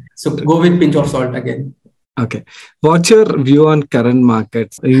 So go with pinch of salt again. Okay. What's your view on current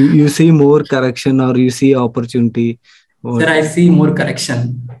markets? You see more correction or you see opportunity? Sir, I see more correction.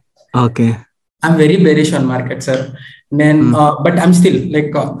 Okay. I'm very bearish on market, sir. Then, but I'm still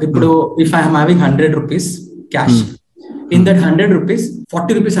like, if I am having 100 rupees cash, in that 100 rupees,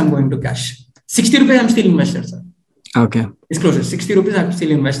 40 rupees I'm going to cash. 60 rupees I'm still invested, sir. Okay. Disclosure, 60 rupees I'm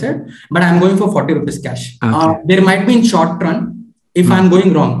still invested, but I'm going for 40 rupees cash. Okay. There might be in short run, if I'm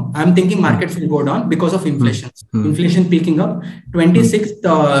going wrong, I'm thinking markets will go down because of inflation. Inflation peaking up. 26th,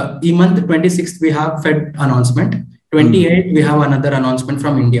 month 26th, we have Fed announcement. 28th, we have another announcement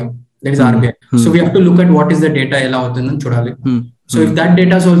from India. That is RBI. So we have to look at what is the data ela avutundani chudali. So if that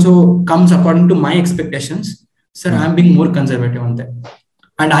data also comes according to my expectations, sir, I'm being more conservative on that.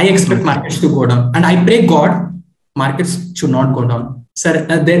 And I expect markets to go down. And I pray God, markets should not go down. Sir,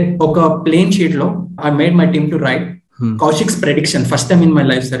 there oka plain sheet lo, I made my team to write Koushik's prediction. First time in my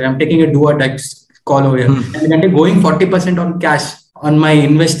life, sir. I'm taking a do or die call over here. And going 40% on cash on my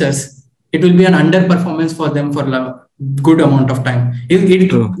investors, it will be an underperformance for them for a good amount of time.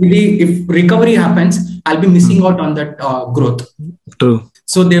 If recovery happens, I'll be missing out on that growth. True.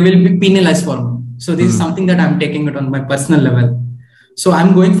 So they will be penalized for me. So this is something that I'm taking it on my personal level. So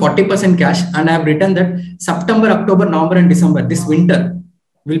I'm going 40% cash, and I have written that September, October, November and December, this winter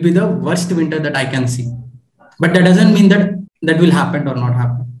will be the worst winter that I can see. But that doesn't mean that that will happen or not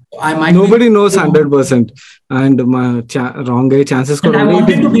happen. Nobody knows 100%, and wrong chances. And I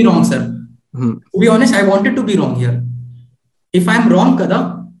wanted to be wrong, sir. To be honest, I wanted to be wrong here. If I'm wrong, kada,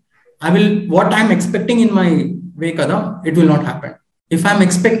 what I'm expecting in my way, kada, it will not happen. If I'm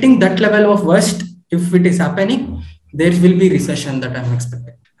expecting that level of worst, if it is happening, there will be recession that I'm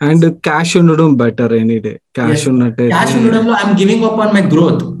expecting. And cash undadam better any day. Cash undadamlo I'm giving up on my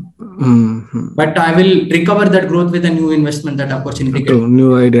growth. But I will recover that growth with a new investment, that opportunity.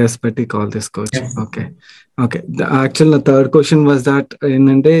 New ideas, petty call this coach. Yes. Okay. The actual third question was that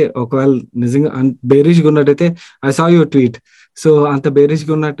ఏంటంటే ఒకవేళ నిజంగా bearish ఉన్నట్టయితే I saw your tweet. So అంత bearish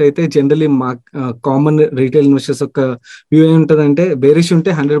ఉన్నట్టయితే generally మా common retail investors యొక్క view ఏముంటదంటే bearish ఉంటే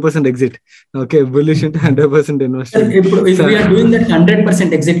 100% exit, okay, bullish ఉంటే 100% invest. If we are doing that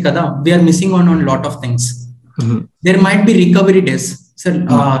 100% exit kada, we are missing on lot of things. There might be recovery days. Sir,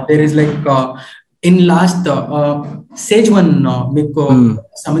 there is like in last Sage one, మీకు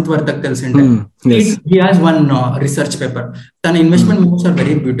Samit Vartak తెలుసుంటే, he has one research paper. తన investment moves are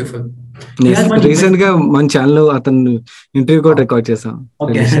very beautiful. Recent గా మన channel లో అతను interview కూడా record చేసాం.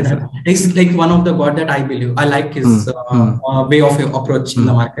 Okay. He's like one of the god that I believe. I like his way of approach in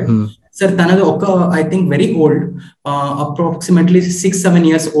the market. Sir, tanadu oka, I think very old, approximately 6-7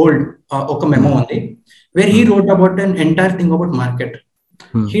 years old, oka memo undi where he wrote about an entire thing about market.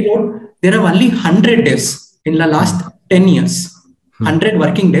 He wrote there are only 100 days in the last 10 years, 100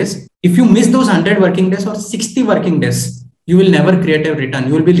 working days. If you miss those 100 working days or 60 working days, you will never create a return.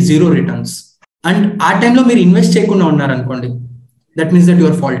 You will be zero returns. And ఆ టైంలో మీరు invest చేయకుండా ఉన్నారు అనుకోండి, that means that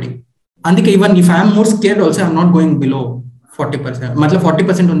your faulty. అందుకే even if I'm more scared also I'm not going below 40%, మతలబ్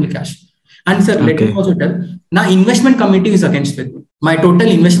 40% only cash. And sir let me also tell, నా investment committee is against with me. My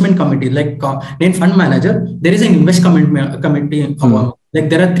total investment committee, like నేను fund manager, there is an invest committee, like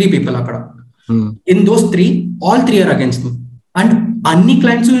there are 3 people అక్కడ. In those 3, all 3 are against me. And any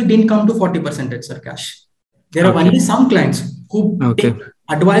clients who didn't come to 40% sir cash. There are only some clients who take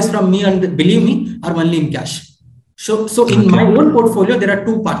advice from me and believe me are only in cash. So in my own portfolio, there are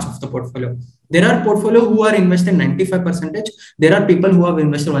 2 parts of the portfolio. There are portfolio who are invested 95%. There are people who have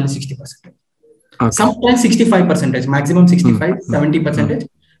invested only 60%. Sometimes 65%, maximum 65, 70%,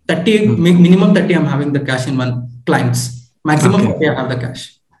 30, minimum 30 I'm having the cash in one clients. Maximum 40 I have the cash.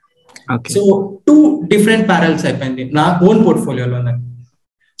 So 2 different parallels అయిపోయింది నా own పోర్ట్ఫోలియోలో.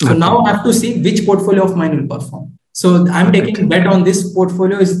 So now I have to see which portfolio of mine will perform. So I'm taking bet on this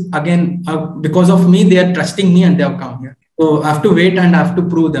portfolio is again because of me, they are trusting me and they have come here. So I have to wait and I have to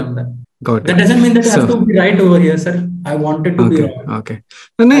prove them that. That doesn't mean that I have to be right over here, sir. I wanted to be wrong.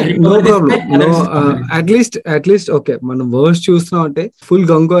 No problem. No, at least okay. మనం worst చూస్తున్నాం అంటే full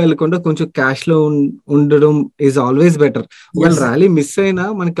గంగో వెళ్ళకుండా కొంచెం cash లో ఉండడం is always better. ఒకవేళ rally miss అయినా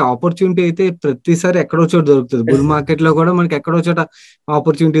మనకి ఆపర్చునిటీ అయితే ప్రతిసారి ఎక్కడో చోట దొరుకుతుంది. బుల్ మార్కెట్ లో కూడా మనకి ఎక్కడో చోట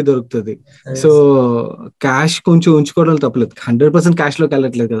ఆపర్చునిటీ దొరుకుతుంది. సో క్యాష్ కొంచెం ఉంచుకోవడం తప్పలేదు. 100% క్యాష్ లోకి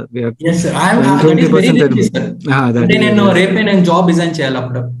వెళ్ళట్లేదు కదా. 20% నేను రేపే నేను జాబ్ రిజైన్ చేయాలి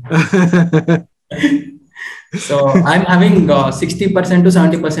అప్పుడు. So I'm having 60% to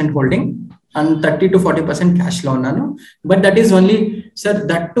 70% holding and 30 to 40% cash loan nanu, but that is only, sir,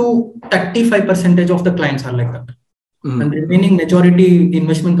 that to 35% of the clients are like that. And remaining majority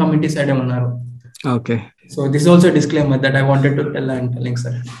investment committee side unnaru. Okay, so this is also a disclaimer that I wanted to tell and telling,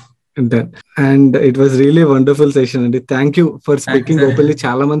 sir. And it was really a wonderful session and thank you for speaking openly.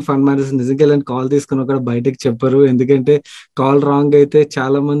 చాలా మంది fund managers నిజంగా ఇలాంటి call తీసుకుని కూడా బయటకు చెప్పరు, ఎందుకంటే call wrong అయితే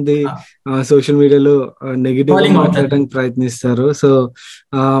చాలా మంది సోషల్ మీడియాలో నెగిటివ్ గా మాట్లాడడానికి ప్రయత్నిస్తారు. సో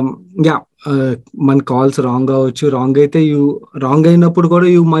మన కాల్స్ రాంగ్ అవ్వచ్చు, రాంగ్ అయితే రాంగ్ అయినప్పుడు కూడా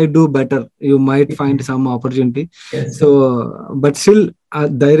you might do better, you might find some opportunity. So but still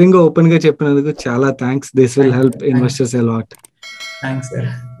ధైర్యంగా ఓపెన్ గా చెప్పినందుకు చాలా thanks. This will help investors a lot. Thanks, sir.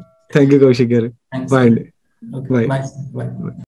 Thank you, Koushik garu. Bye. Okay, bye.